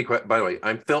have so many. By the way,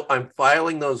 I'm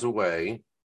filing those away,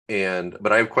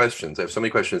 but I have questions. I have so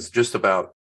many questions just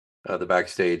about the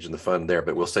backstage and the fun there,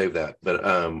 but we'll save that. But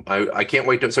I can't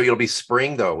wait to. So it'll be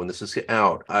spring though when this is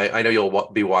out. I know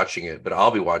you'll be watching it, but I'll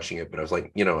be watching it. But I was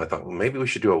like, you know, I thought, well, maybe we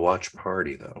should do a watch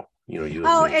party though. You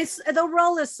know, it's the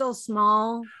role is so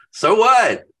small. So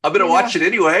what? I'm gonna watch it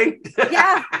anyway.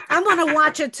 Yeah, I'm gonna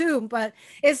watch it too. But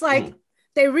it's like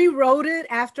they rewrote it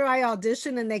after I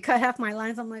auditioned and they cut half my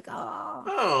lines. I'm like,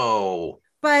 oh.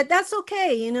 But that's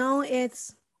okay. You know,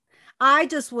 I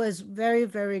just was very,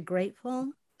 very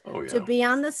grateful to be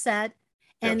on the set.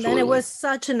 And Absolutely. Then it was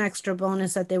such an extra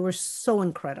bonus that they were so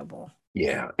incredible.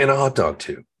 Yeah. And a hot dog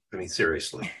too. I mean,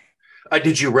 seriously.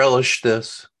 Did you relish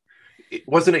this?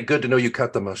 Wasn't it good to know you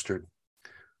cut the mustard?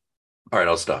 All right,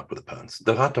 I'll stop with the puns.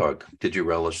 The hot dog. Did you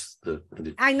relish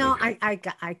I know. Okay.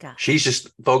 I got. She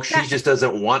just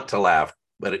doesn't want to laugh,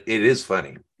 but it is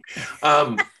funny.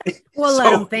 Well,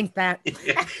 let them think that.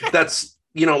 That's,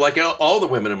 you know, like all the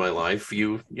women in my life,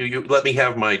 you let me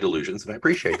have my delusions, and I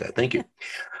appreciate that. Thank you.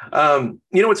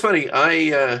 You know what's funny?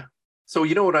 So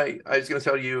you know what I was going to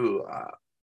tell you.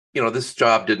 You know, this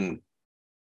job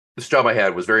I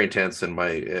had was very intense, and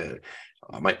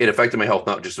it affected my health,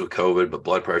 not just with COVID, but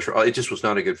blood pressure. It just was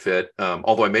not a good fit.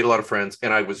 Although I made a lot of friends,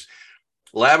 and I was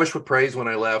lavish with praise when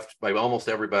I left by almost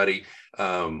everybody.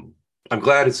 I'm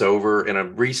glad it's over, and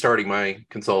I'm restarting my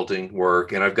consulting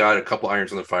work, and I've got a couple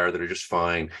irons in the fire that are just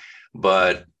fine.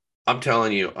 But I'm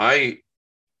telling you, I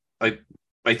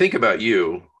think about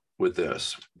you with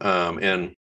this,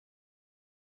 and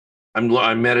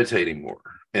I'm meditating more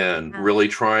and really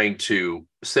trying to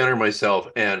center myself.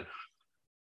 And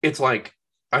it's like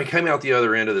I came out the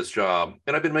other end of this job,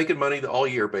 and I've been making money all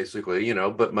year, basically, you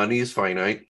know, but money is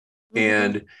finite. Mm-hmm.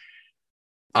 And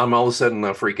I'm all of a sudden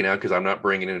freaking out because I'm not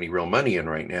bringing any real money in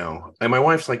right now. And my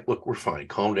wife's like, look, we're fine.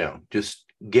 Calm down. Just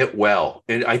get well.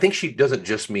 And I think she doesn't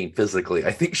just mean physically.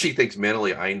 I think she thinks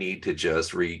mentally I need to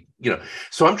just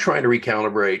so I'm trying to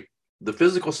recalibrate the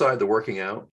physical side, the working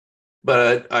out.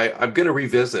 But I'm going to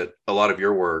revisit a lot of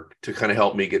your work to kind of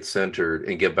help me get centered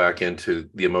and get back into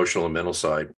the emotional and mental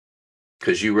side,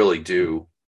 because you really do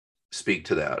speak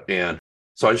to that. And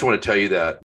so I just want to tell you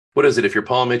that. What is it? If your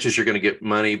palm itches, you're going to get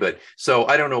money. But so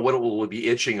I don't know what it will be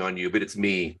itching on you, but it's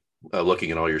me looking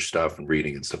at all your stuff and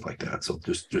reading and stuff like that. So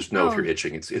just know if you're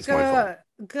itching, it's my fault.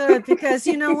 Good, because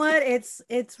you know what?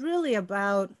 It's really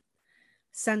about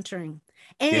centering.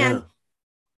 And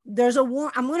there's I'm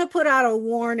going to put out a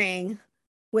warning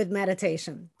with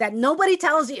meditation that nobody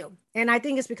tells you. And I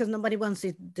think it's because nobody wants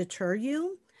to deter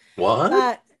you. What?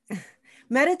 But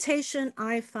meditation,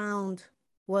 I found,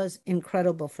 was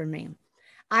incredible for me.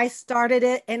 I started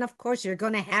it. And of course, you're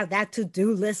going to have that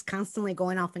to-do list constantly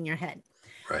going off in your head.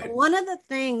 Right. One of the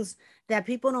things that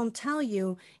people don't tell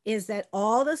you is that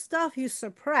all the stuff you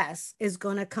suppress is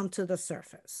going to come to the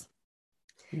surface.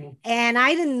 Mm. And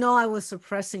I didn't know I was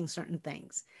suppressing certain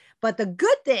things. But the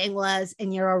good thing was,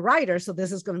 and you're a writer, so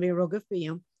this is going to be real good for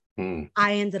you.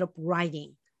 I ended up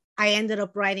writing. I ended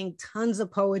up writing tons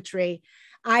of poetry.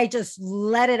 I just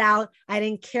let it out. I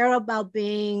didn't care about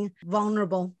being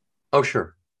vulnerable. Oh,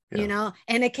 sure. Yeah. You know,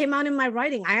 and it came out in my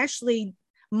writing.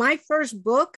 My first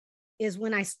book is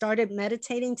when I started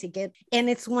meditating and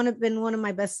it's been one of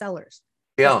my bestsellers.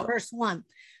 Yeah. The first one.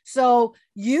 So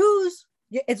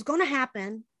it's going to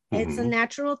happen. Mm-hmm. It's a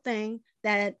natural thing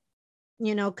that,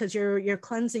 you know, because you're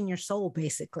cleansing your soul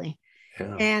basically.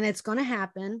 Yeah. And it's going to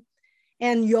happen.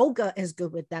 And yoga is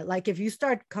good with that. Like if you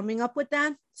start coming up with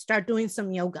that, start doing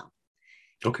some yoga.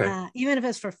 Okay. Even if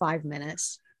it's for 5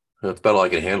 minutes. That's about all I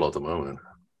can handle at the moment.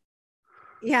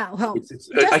 Yeah. Well,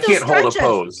 I can't hold a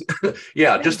pose.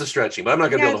 Yeah, just the stretching, but I'm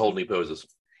not going to be able to hold any poses.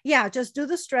 Yeah. Just do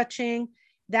the stretching.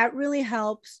 That really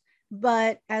helps.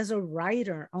 But as a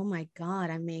writer, oh my God,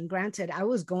 I mean, granted, I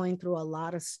was going through a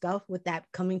lot of stuff with that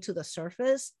coming to the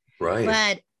surface. Right.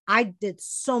 But I did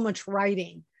so much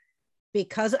writing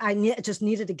because I just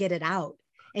needed to get it out.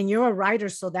 And you're a writer,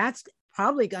 so that's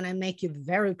probably going to make you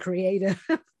very creative.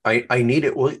 I need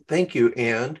it. Well, thank you.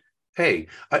 And hey,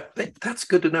 that's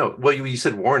good to know. Well, you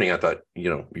said warning. I thought,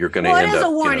 you're going to end up. It is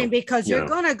a warning because you're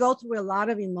going to go through a lot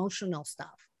of emotional stuff.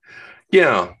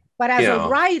 Yeah. But as a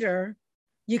writer,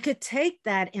 you could take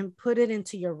that and put it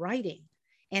into your writing.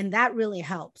 And that really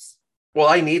helps. Well,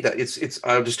 I need that.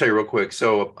 I'll just tell you real quick.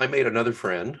 So I made another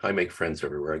friend. I make friends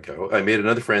everywhere I go. I made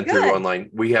another friend through online.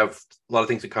 We have a lot of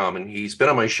things in common. He's been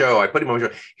on my show. I put him on my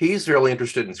show. He's really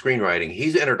interested in screenwriting.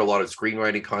 He's entered a lot of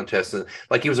screenwriting contests. And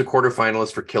like he was a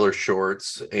quarterfinalist for Killer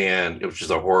Shorts, and which is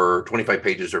a horror, 25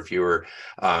 pages or fewer.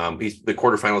 He's the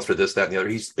quarterfinalist for this, that, and the other.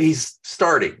 He's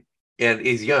starting and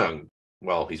he's young.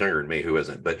 Well, he's younger than me, who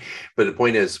isn't? But the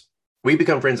point is, we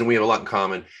become friends and we have a lot in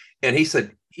common. And he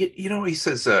said, he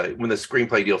says, when the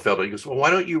screenplay deal fell, he goes, well, why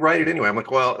don't you write it anyway? I'm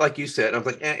like, well, like you said, I was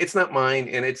like, it's not mine.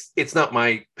 And it's not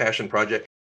my passion project.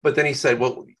 But then he said,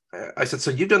 well, I said,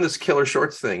 so you've done this Killer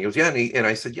Shorts thing. He goes, yeah. And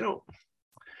I said,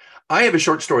 I have a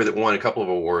short story that won a couple of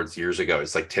awards years ago.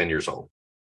 It's like 10 years old.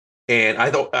 And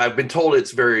I've been told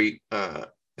it's very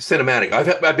cinematic.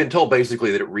 I've been told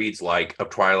basically that it reads like a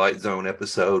Twilight Zone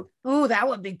episode. Oh, that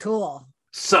would be cool.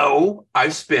 So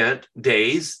I've spent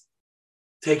days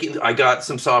I got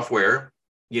some software,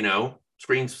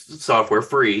 screen software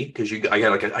free, because I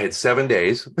had 7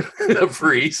 days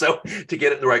free. So to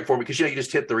get it in the right form, because you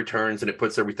just hit the returns and it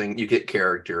puts everything, you get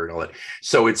character and all that.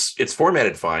 So it's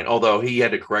formatted fine. Although he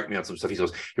had to correct me on some stuff. He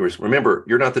goes, remember,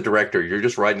 you're not the director. You're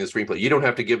just writing the screenplay. You don't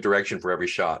have to give direction for every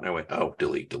shot. And I went, oh,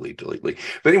 delete. But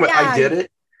anyway, yeah.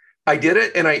 I did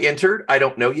it and I entered. I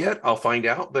don't know yet. I'll find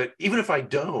out. But even if I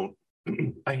don't,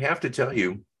 I have to tell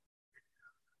you,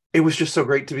 it was just so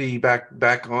great to be back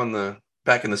in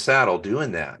the saddle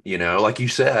doing that, like you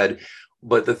said.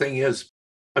 But the thing is,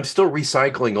 I'm still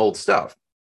recycling old stuff.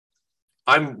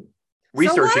 I'm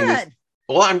researching this.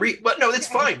 Well, but no, it's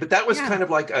fine. But that was kind of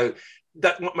like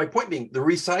my point being, the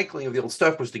recycling of the old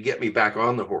stuff was to get me back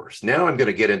on the horse. Now I'm going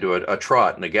to get into a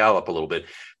trot and a gallop a little bit.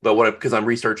 But because I'm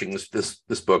researching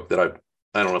this book that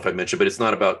I don't know if I mentioned, but it's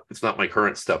not my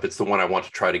current stuff. It's the one I want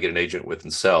to try to get an agent with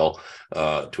and sell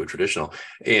to a traditional.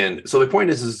 And so the point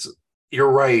is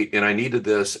you're right. And I needed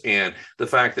this. And the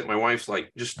fact that my wife's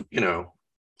like, just,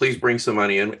 please bring some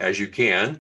money in as you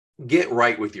can, get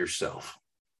right with yourself.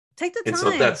 Take the time. And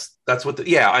so that's what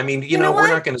we're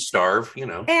not going to starve,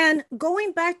 And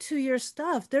going back to your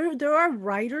stuff, there are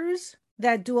writers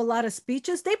that do a lot of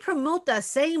speeches. They promote the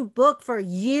same book for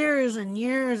years and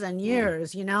years and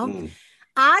years,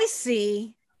 I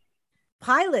see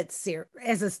Pilot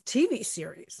as a TV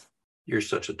series. You're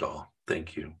such a doll.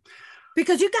 Thank you.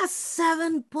 Because you got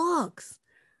 7 books.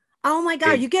 Oh my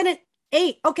God. 8. You get an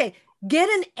 8. Okay. Get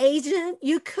an agent.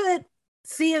 You could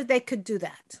see if they could do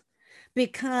that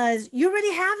because you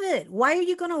already have it. Why are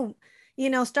you going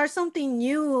to, start something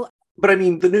new? But I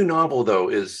mean, the new novel though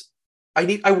is,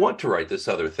 I want to write this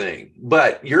other thing,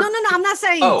 but No. I'm not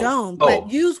saying you don't, but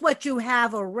use what you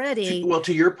have already. Well,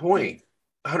 to your point,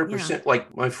 100%.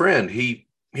 Like my friend, he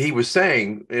was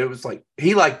saying, it was like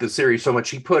he liked the series so much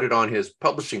he put it on his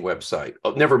publishing website. Oh,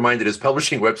 never mind that his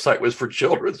publishing website was for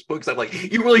children's books. I'm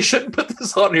like, you really shouldn't put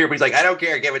this on here. But he's like, I don't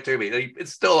care, give it to me.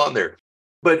 It's still on there.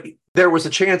 But there was a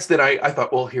chance that I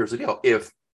thought, well, here's the deal.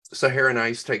 If Sahara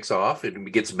Nights takes off and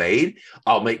it gets made,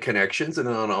 I'll make connections and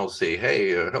then I'll say,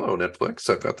 hey, hello, Netflix,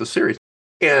 I've got the series.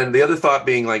 And the other thought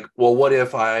being like, well, what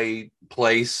if I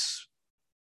place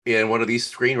in one of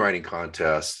these screenwriting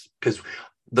contests? Because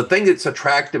the thing that's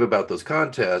attractive about those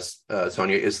contests,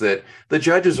 Sonia, is that the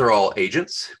judges are all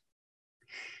agents.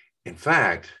 In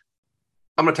fact,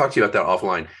 I'm going to talk to you about that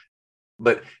offline.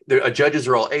 But judges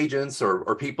are all agents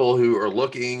or people who are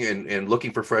looking and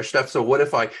looking for fresh stuff. So what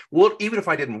if even if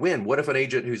I didn't win, what if an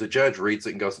agent who's a judge reads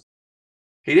it and goes,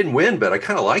 he didn't win, but I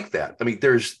kind of like that. I mean,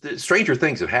 there's stranger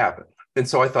things have happened. And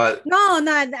so I thought, no,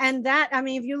 and that, I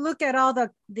mean, if you look at all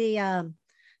the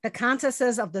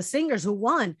contests of the singers who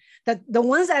won, the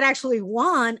ones that actually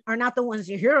won are not the ones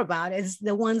you hear about. It's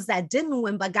the ones that didn't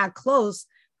win but got close,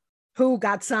 who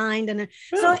got signed. And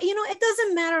so, it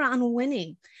doesn't matter on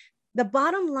winning. The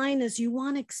bottom line is you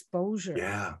want exposure.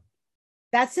 Yeah.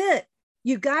 That's it.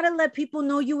 You got to let people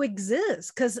know you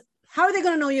exist, because how are they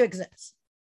going to know you exist?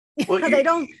 Well, they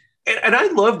don't. And I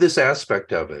love this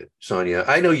aspect of it, Sonia.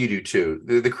 I know you do too.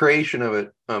 The creation of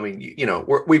it. I mean,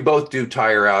 we both do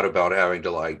tire out about having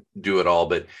to like do it all,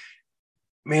 but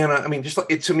man, I mean, just like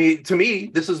to me,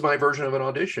 this is my version of an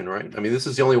audition, right? I mean, this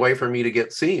is the only way for me to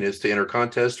get seen is to enter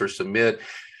contest or submit.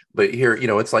 But here,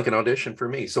 it's like an audition for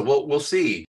me. So we'll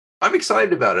see. I'm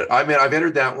excited about it. I mean, I've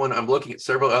entered that one. I'm looking at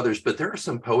several others, but there are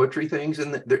some poetry things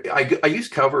in there. I use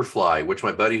Coverfly, which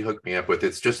my buddy hooked me up with.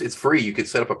 It's free. You could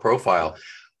set up a profile.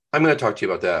 I'm going to talk to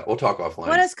you about that. We'll talk offline.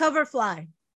 What is Coverfly?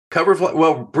 Coverfly.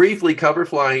 Well, briefly,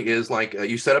 Coverfly is like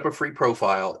you set up a free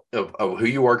profile of who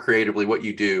you are creatively, what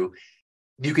you do.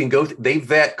 You can go. They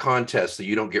vet contests so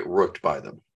you don't get rooked by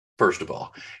them. First of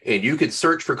all, and you can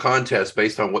search for contests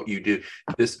based on what you do.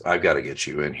 This, I've got to get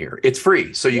you in here. It's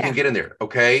free, so you can get in there.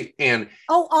 Okay. And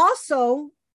also,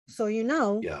 so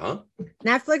yeah,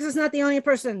 Netflix is not the only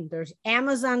person. There's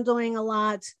Amazon doing a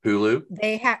lot. Hulu.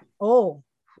 They have,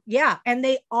 and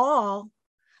they all,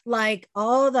 like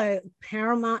all the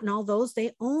Paramount and all those,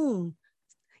 they own.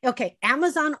 Okay,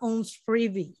 Amazon owns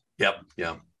Freevee. Yep.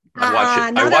 Yeah. I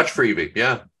watch it. I watch Freevee.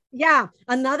 Yeah. Yeah,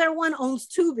 another one owns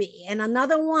Tubi, and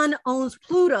another one owns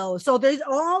Pluto. So they're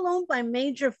all owned by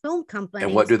major film companies.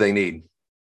 And what do they need?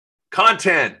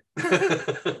 Content,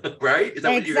 right? Is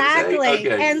that what you're exactly? Gonna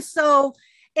say? Okay. And so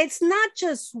it's not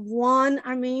just one.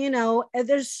 I mean,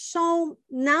 there's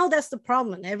now that's the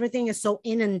problem. Everything is so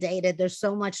inundated. There's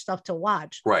so much stuff to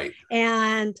watch. Right.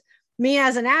 And me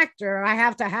as an actor, I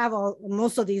have to have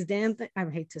most of these damn things. I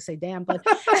hate to say damn, but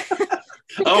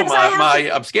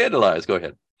I'm scandalized. Go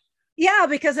ahead. Yeah,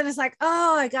 because then it's like,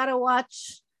 I gotta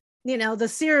watch, the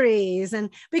series,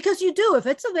 and because you do, if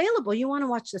it's available, you want to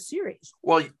watch the series.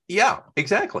 Well, yeah,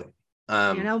 exactly.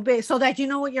 So that you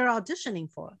know what you're auditioning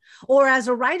for, or as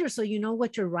a writer, so you know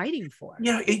what you're writing for.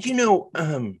 Yeah,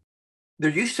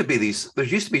 there used to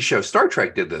be shows. Star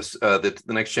Trek did this, the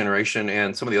Next Generation,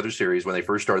 and some of the other series when they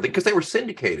first started, because they were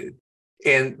syndicated,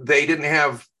 and they didn't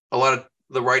have a lot of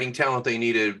the writing talent they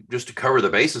needed just to cover the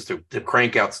bases to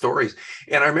crank out stories.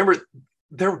 And I remember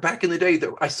there back in the day that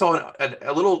I saw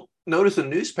a little notice in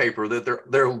the newspaper that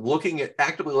they're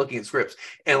actively looking at scripts.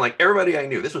 And like everybody I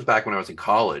knew, this was back when I was in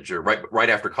college or right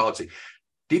after college, say,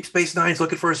 Deep Space Nine's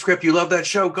looking for a script. You love that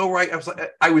show. Go write.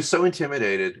 I was so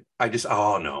intimidated.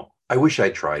 No, I wish I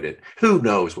tried it. Who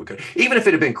knows what could, even if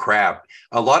it had been crap.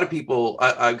 A lot of people,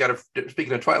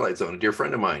 speaking of Twilight Zone, a dear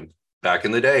friend of mine, back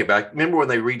in the day, remember when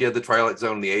they redid the Twilight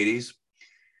Zone in the 80s?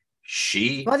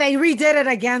 They redid it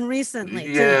again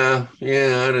recently. Yeah, too.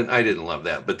 Yeah, I didn't love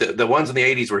that. But the ones in the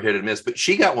 80s were hit and miss. But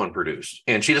she got one produced,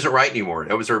 and she doesn't write anymore.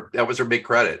 That was her big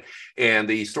credit. And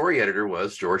the story editor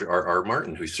was George R.R.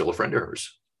 Martin, who's still a friend of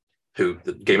hers, who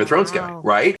the Game of Thrones guy,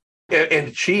 right?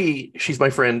 And she's my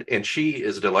friend, and she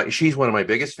is a delight. She's one of my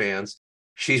biggest fans.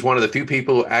 She's one of the few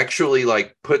people who actually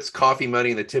like puts coffee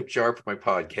money in the tip jar for my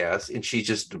podcast. And she's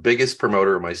just the biggest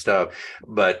promoter of my stuff.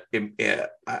 But I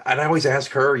always ask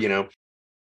her,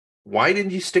 why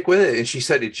didn't you stick with it? And she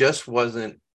said, it just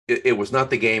wasn't, it was not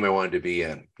the game I wanted to be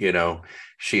in.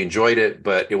 She enjoyed it,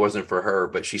 but it wasn't for her.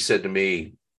 But she said to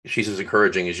me, she's as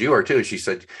encouraging as you are too. She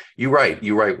said, you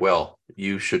write well,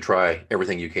 you should try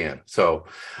everything you can. So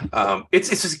it's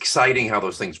just exciting how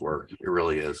those things work. It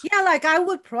really is. Yeah. Like I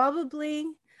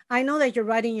know that you're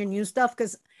writing your new stuff,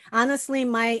 because honestly,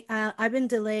 I've been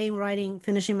delaying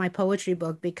finishing my poetry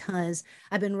book because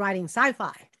I've been writing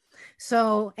sci-fi.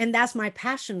 So, and that's my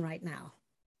passion right now.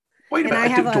 Wait a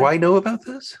minute. Do I know about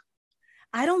this?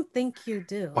 I don't think you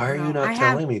do. Why are you not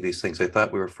telling me these things? I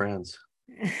thought we were friends.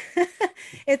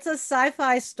 It's a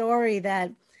sci-fi story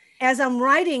that as I'm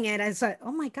writing it, I said,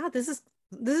 oh my God, this is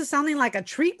this is sounding like a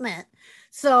treatment.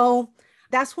 So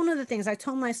that's one of the things I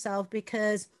told myself,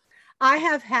 because I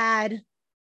have had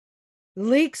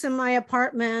leaks in my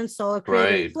apartment. So it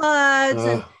created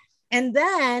floods. And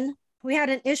then we had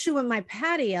an issue with my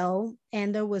patio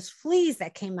and there was fleas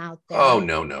that came out there. Oh,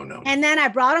 no. And then I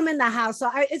brought them in the house. So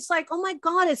it's like, oh my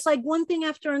God, it's like one thing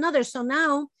after another. So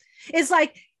now it's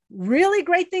like really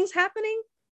great things happening.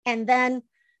 And then,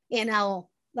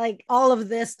 like all of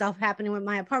this stuff happening with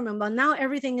my apartment, but now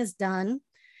everything is done.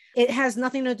 It has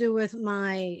nothing to do with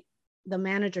the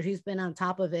manager who's been on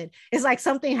top of it. It's like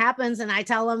something happens and I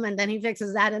tell him and then he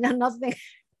fixes that and then nothing.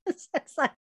 It's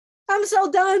like, I'm so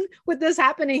done with this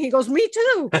happening. He goes, me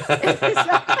too.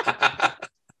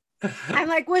 I'm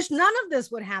like, wish none of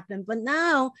this would happen. But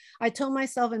now I told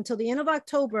myself until the end of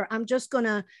October, I'm just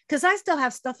gonna, because I still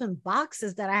have stuff in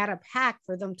boxes that I had to pack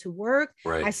for them to work.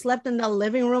 Right. I slept in the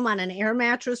living room on an air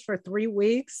mattress for 3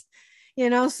 weeks,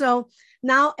 so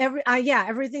now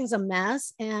everything's a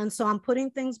mess. And so I'm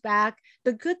putting things back.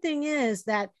 The good thing is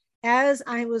that as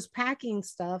I was packing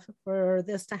stuff for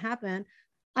this to happen,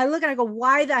 I look and I go,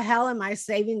 why the hell am I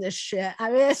saving this shit? I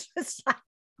mean, it's just like,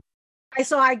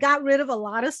 so I got rid of a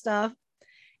lot of stuff,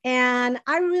 and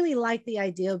I really like the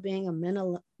idea of being a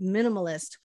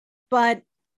minimalist. But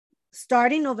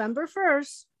starting November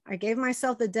 1st, I gave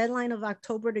myself the deadline of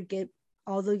October to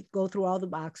go through all the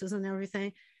boxes and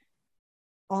everything.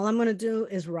 All I'm going to do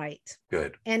is write.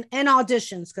 Good. And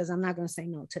auditions, because I'm not going to say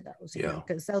no to those,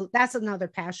 because that's another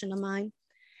passion of mine.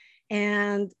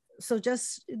 And so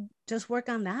just work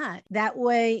on that. That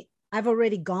way I've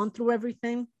already gone through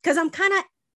everything, because I'm kind of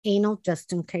anal,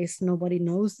 just in case nobody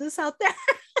knows this out there.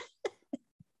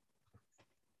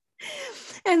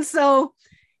 And so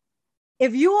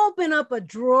if you open up a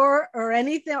drawer or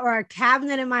anything or a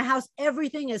cabinet in my house,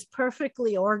 everything is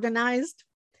perfectly organized.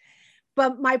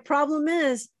 But my problem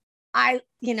is then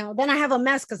I have a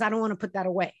mess because I don't want to put that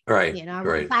away. Right.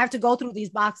 I have to go through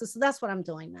these boxes. So that's what I'm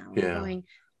doing now. Yeah. I'm going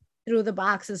through the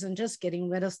boxes and just getting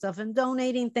rid of stuff and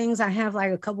donating things. I have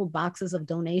like a couple boxes of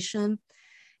donation.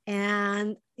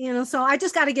 And, so I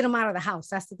just got to get them out of the house.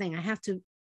 That's the thing. I have to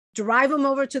drive them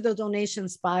over to the donation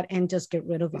spot and just get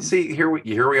rid of them. See, here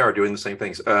we are doing the same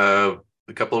things. A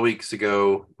couple of weeks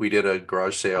ago, we did a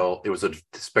garage sale. It was a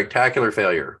spectacular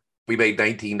failure. We made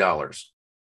 $19.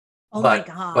 My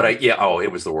God. But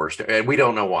it was the worst. And we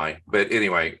don't know why. But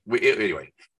anyway,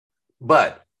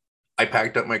 but I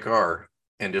packed up my car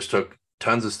and just took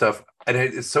tons of stuff. And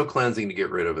it's so cleansing to get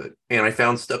rid of it. And I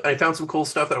found some cool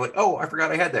stuff that I'm like, oh, I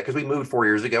forgot I had that, because we moved 4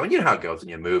 years ago. And you know how it goes when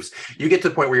you move. You get to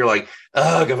the point where you're like,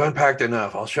 ugh, I've unpacked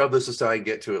enough. I'll shove this aside and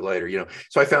get to it later.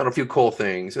 So I found a few cool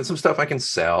things and some stuff I can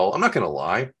sell. I'm not going to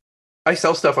lie. I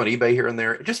sell stuff on eBay here and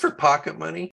there just for pocket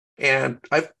money. And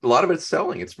a lot of it's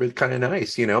selling. It's really kind of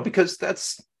nice, because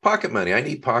that's pocket money. I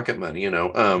need pocket money,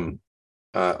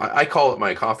 I call it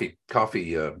my coffee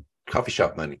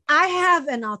shop money. I have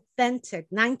an authentic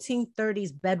 1930s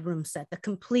bedroom set, the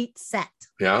complete set.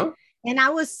 Yeah. And I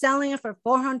was selling it for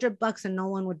 $400 and no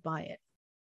one would buy it.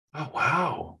 Oh,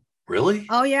 wow. Really?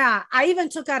 Oh, yeah. I even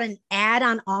took out an ad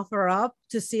on OfferUp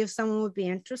to see if someone would be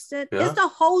interested. Yeah. It's the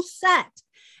whole set.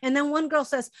 And then one girl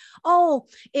says, oh,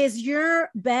 is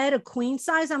your bed a queen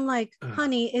size? I'm like,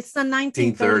 honey, it's the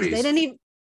 1930s.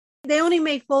 They only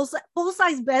made full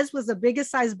size beds. Was the biggest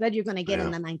size bed you're going to get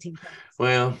in the 1930s.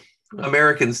 Well,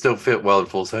 Americans don't fit well in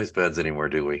full size beds anymore,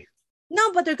 do we?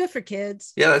 No, but they're good for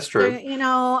kids. Yeah, that's true.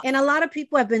 And a lot of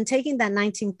people have been taking that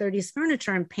 1930s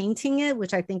furniture and painting it,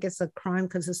 which I think is a crime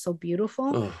because it's so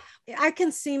beautiful. Oh. I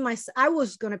can see I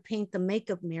was going to paint the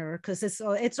makeup mirror because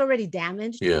it's already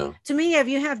damaged. Yeah. To me, if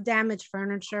you have damaged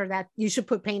furniture, that you should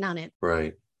put paint on it.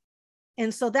 Right.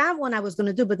 And so that one I was going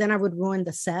to do, but then I would ruin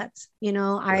the set.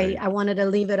 Right. I wanted to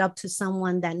leave it up to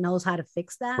someone that knows how to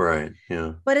fix that. Right.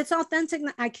 Yeah. But it's authentic.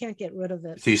 I can't get rid of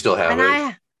it. So you still have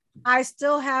it? I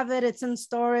still have it. It's in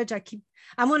storage. I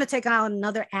want to take out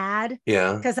another ad.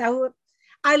 Yeah. Because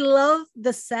I love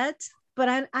the set,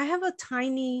 but I have a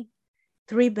tiny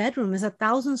 3-bedroom. It's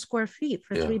 1,000 square feet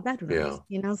for 3 bedrooms.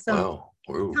 Yeah. So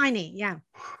wow. Tiny. Yeah.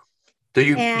 Do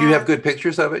you have good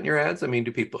pictures of it in your ads? I mean,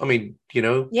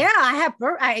 Yeah, I have.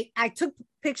 I took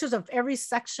pictures of every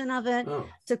section of it. Oh.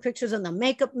 Took pictures of the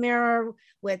makeup mirror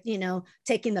with,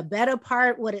 taking the bed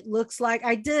apart, what it looks like.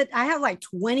 I have like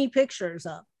 20 pictures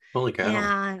up. Holy cow.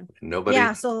 And nobody.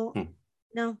 Yeah. So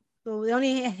no. So the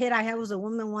only hit I had was a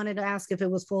woman wanted to ask if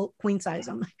it was full queen size.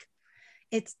 I'm like,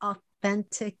 it's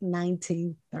authentic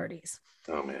 1930s.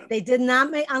 Oh man. They did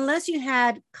not make, unless you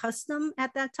had custom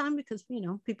at that time, because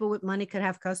people with money could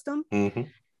have custom. Mm-hmm.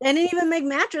 They didn't even make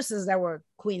mattresses that were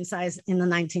queen size in the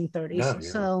 1930s. Yeah,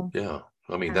 So yeah.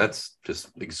 I mean, that's just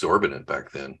exorbitant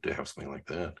back then to have something like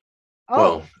that. Oh,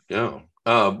 Well, yeah.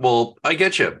 Well, I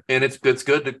get you, and it's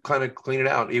good to kind of clean it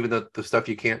out, even the stuff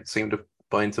you can't seem to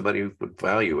find somebody who would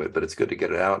value it. But it's good to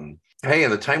get it out. And hey,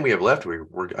 in the time we have left,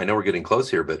 I know we're getting close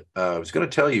here, but I was going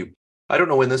to tell you, I don't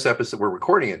know when this episode, we're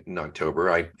recording it in October.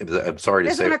 I'm sorry to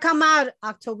it's say. going to come out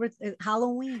October,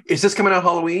 Halloween. Is this coming out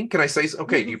Halloween? Can I say?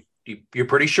 Okay, Mm-hmm. you're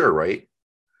pretty sure, right?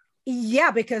 Yeah,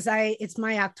 because it's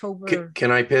my October. Can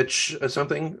I pitch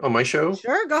something on my show?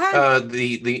 Sure, go ahead.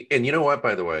 And you know what,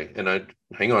 by the way, and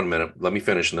hang on a minute, let me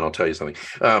finish and then I'll tell you something.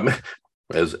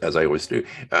 As I always do,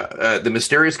 the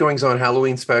Mysterious Goings On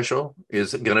Halloween special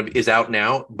is out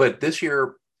now, but this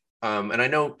year, and I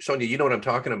know, Sonia, you know what I'm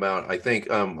talking about. I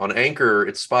think on Anchor,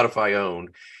 it's Spotify owned.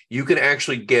 You can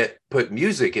actually put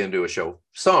music into a show,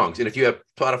 songs, and if you have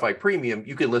Spotify Premium,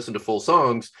 you can listen to full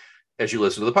songs as you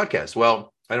listen to the podcast.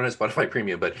 Well, I don't have Spotify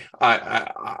Premium, but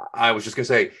I was just gonna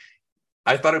say,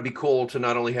 I thought it'd be cool to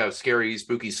not only have scary,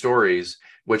 spooky stories,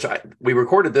 which we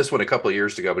recorded this one a couple of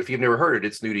years ago, but if you've never heard it,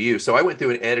 it's new to you. So I went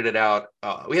through and edited out.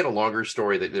 We had a longer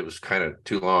story that it was kind of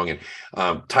too long,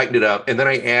 and tightened it up, and then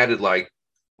I added like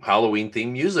Halloween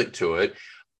themed music to it.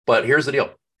 But here's the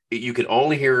deal. You can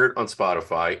only hear it on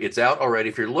Spotify. It's out already.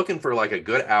 If you're looking for like a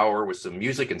good hour with some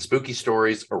music and spooky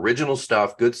stories, original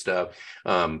stuff, good stuff,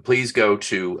 please go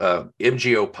to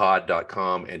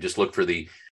mgopod.com and just look for the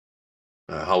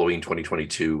Halloween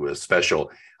 2022 special.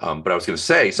 But I was going to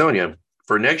say, Sonia,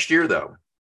 for next year, though,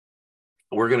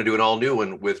 we're going to do an all new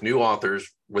one with new authors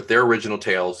with their original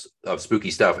tales of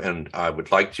spooky stuff. And I would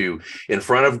like to, in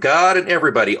front of God and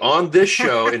everybody on this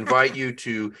show, invite you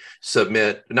to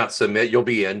not submit, you'll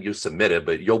be in, you submit it,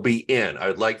 but you'll be in. I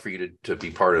would like for you to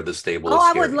be part of the stable. Oh,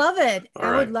 I would love it.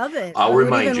 I would love it. I'll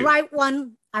remind you.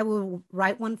 I will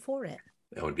write one for it.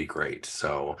 That would be great.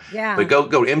 So yeah, but go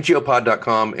to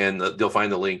mgopod.com and they'll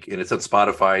find the link, and it's on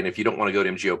Spotify. And if you don't want to go to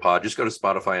mgopod, just go to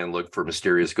Spotify and look for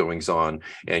Mysterious Goings On,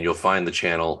 and you'll find the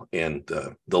channel, and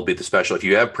there'll be the special. If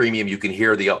you have premium, you can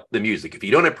hear the music. If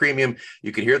you don't have premium,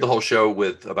 you can hear the whole show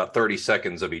with about 30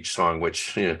 seconds of each song,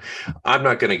 which I'm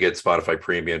not going to get Spotify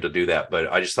premium to do that, but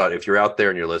I just thought if you're out there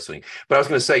and you're listening. But I was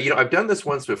going to say, I've done this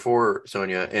once before,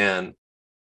 Sonia, and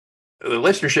the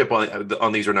listenership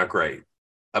on these are not great.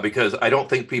 Because I don't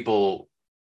think people,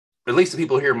 at least the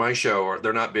people who hear my show,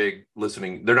 they're not big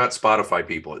listening. They're not Spotify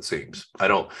people, it seems. I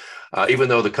don't, even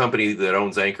though the company that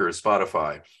owns Anchor is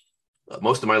Spotify,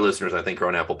 most of my listeners, I think, are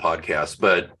on Apple Podcasts.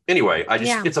 But anyway,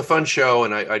 it's a fun show,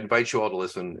 and I invite you all to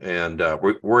listen. And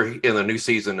we're in the new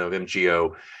season of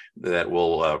MGO that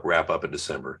will wrap up in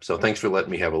December. So thanks for letting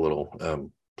me have a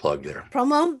little plug there.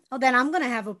 Promo? Oh, then I'm going to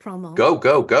have a promo.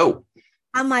 Go.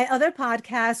 On my other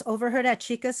podcast, Overheard at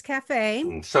Chica's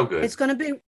Cafe. So good. It's going to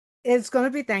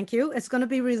be, thank you. It's going to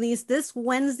be released this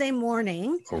Wednesday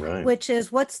morning. All right. Which is,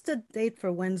 what's the date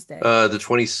for Wednesday? The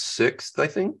 26th, I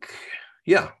think.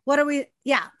 Yeah. What are we?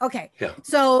 Yeah. Okay. Yeah.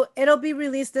 So it'll be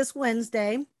released this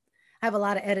Wednesday. I have a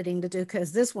lot of editing to do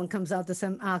because this one comes out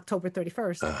October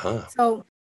 31st. Uh-huh. So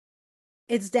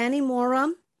it's Danny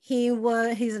Mora. He's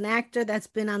an actor that's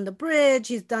been on The Bridge.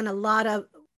 He's done a lot of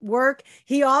work.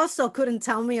 He also couldn't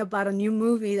tell me about a new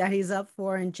movie that he's up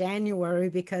for in January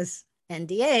because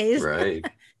NDAs. Right.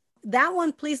 That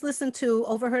one, please listen to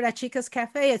Overheard at Chica's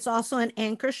Cafe. It's also an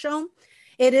Anchor show.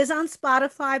 It is on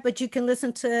Spotify, but you can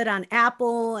listen to it on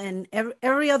Apple and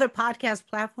every other podcast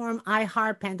platform,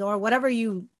 iHeart, Pandora, whatever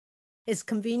is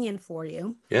convenient for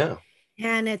you. Yeah.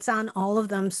 And it's on all of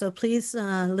them. So please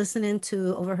listen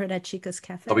into Overheard at Chica's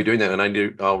Cafe. I'll be doing that, and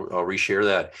I'll reshare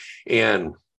that.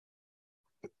 And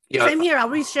yeah, same here. I'll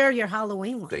reshare your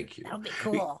Halloween one. Thank you. That'll be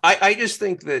cool. I just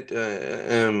think that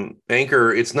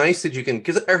Anchor, it's nice that you can,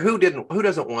 because who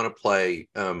doesn't want to play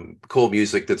cool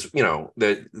music that's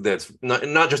that's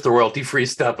not just the royalty free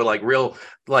stuff, but like real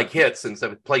like hits and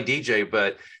stuff. Play DJ,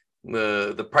 but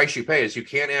the price you pay is you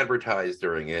can't advertise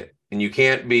during it, and you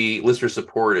can't be listener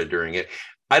supported during it.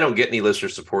 I don't get any listener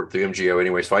support through MGO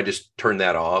anyway, so I just turned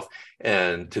that off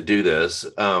and to do this.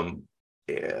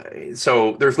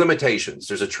 So there's limitations.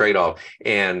 There's a trade-off,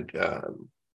 and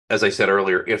as I said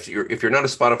earlier, if you're not a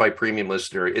Spotify premium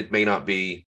listener, it may not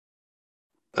be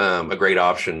a great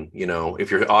option.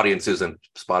 If your audience isn't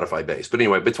Spotify based. But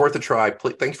anyway, but it's worth a try.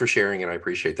 Thanks for sharing, and I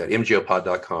appreciate that.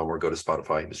 MGOpod.com or go to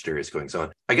Spotify. Mysterious Goings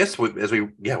On. I guess we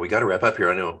got to wrap up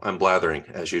here. I know I'm blathering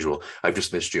as usual. I've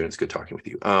just missed you, and it's good talking with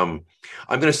you. I'm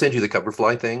going to send you the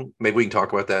Coverfly thing. Maybe we can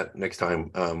talk about that next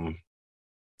time.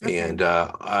 Okay. And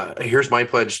here's my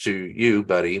pledge to you,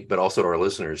 buddy, but also to our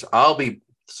listeners. I'll be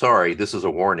sorry, this is a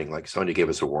warning. Like Sonia gave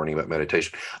us a warning about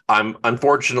meditation.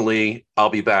 Unfortunately, I'll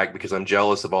be back because I'm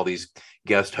jealous of all these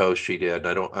guest hosts she did.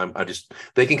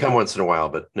 They can come once in a while,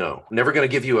 but no, never going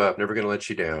to give you up. Never going to let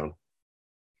you down.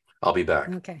 I'll be back.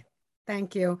 Okay.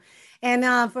 Thank you.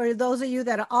 And for those of you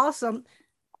that are awesome,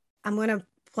 I'm going to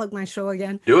plug my show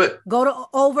again. Do it. Go to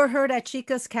Overheard at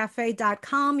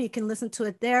chicascafe.com. You can listen to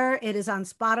it there. It is on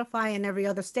Spotify and every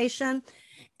other station.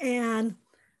 And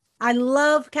I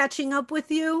love catching up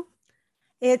with you.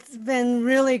 It's been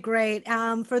really great.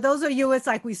 For those of you, it's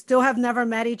like we still have never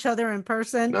met each other in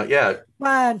person. Not yet.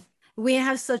 But we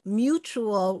have such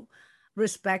mutual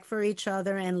respect for each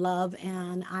other and love.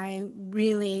 And I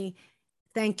really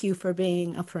thank you for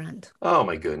being a friend. Oh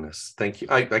my goodness. Thank you.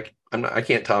 I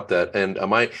can't top that. And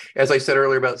as I said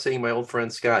earlier about seeing my old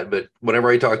friend Scott, but whenever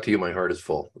I talk to you, my heart is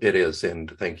full. It is.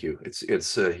 And thank you.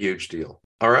 It's a huge deal.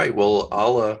 All right. Well,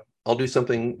 I'll do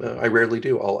something I rarely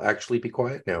do. I'll actually be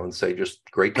quiet now and say just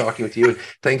great talking with you. And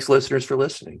thanks, listeners, for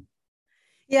listening.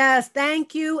 Yes,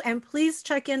 thank you. And please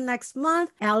check in next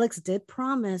month. Alex did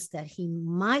promise that he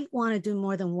might want to do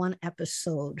more than one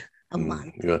episode a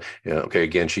month. Yeah. Okay.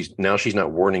 Again, she's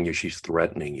not warning you. She's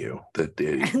threatening you.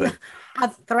 I'm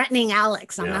threatening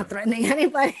Alex. I'm not threatening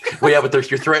anybody. Well, yeah, but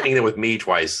you're threatening them with me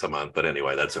twice a month. But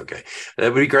anyway, that's okay.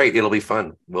 That would be great. It'll be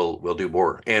fun. We'll do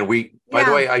more. And by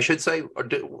the way, I should say,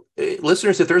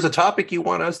 listeners, if there's a topic you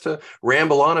want us to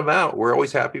ramble on about, we're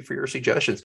always happy for your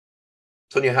suggestions.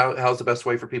 Sonia, how's the best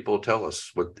way for people to tell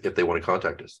us if they want to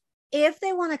contact us? If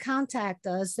they want to contact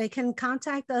us, they can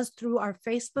contact us through our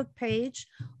Facebook page,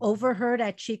 Overheard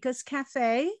at Chica's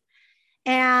Cafe.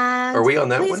 And are we on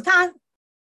that one?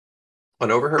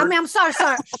 On Overheard? I'm sorry.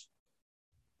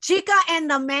 Chica and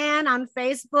the Man on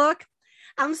Facebook.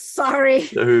 I'm sorry.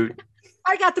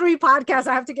 I got 3 podcasts.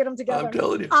 I have to get them together. I'm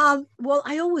telling you. Well,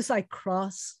 I always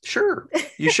cross. Sure,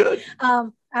 you should. I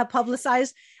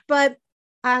publicize, but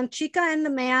Chica and the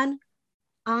Man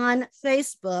on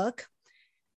Facebook.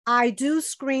 I do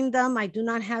screen them. I do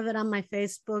not have it on my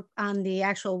Facebook on the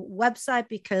actual website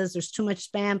because there's too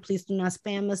much spam. Please do not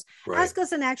spam us. Right. Ask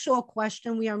us an actual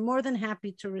question. We are more than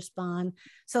happy to respond.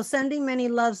 So sending many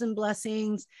loves and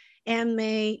blessings, and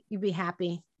may you be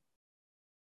happy.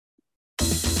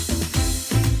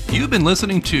 You've been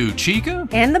listening to Chica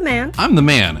and the Man. I'm the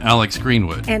Man, Alex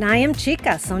Greenwood. And I am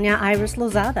Chica, Sonia Iris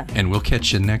Lozada. And we'll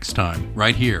catch you next time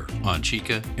right here on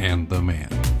Chica and the Man.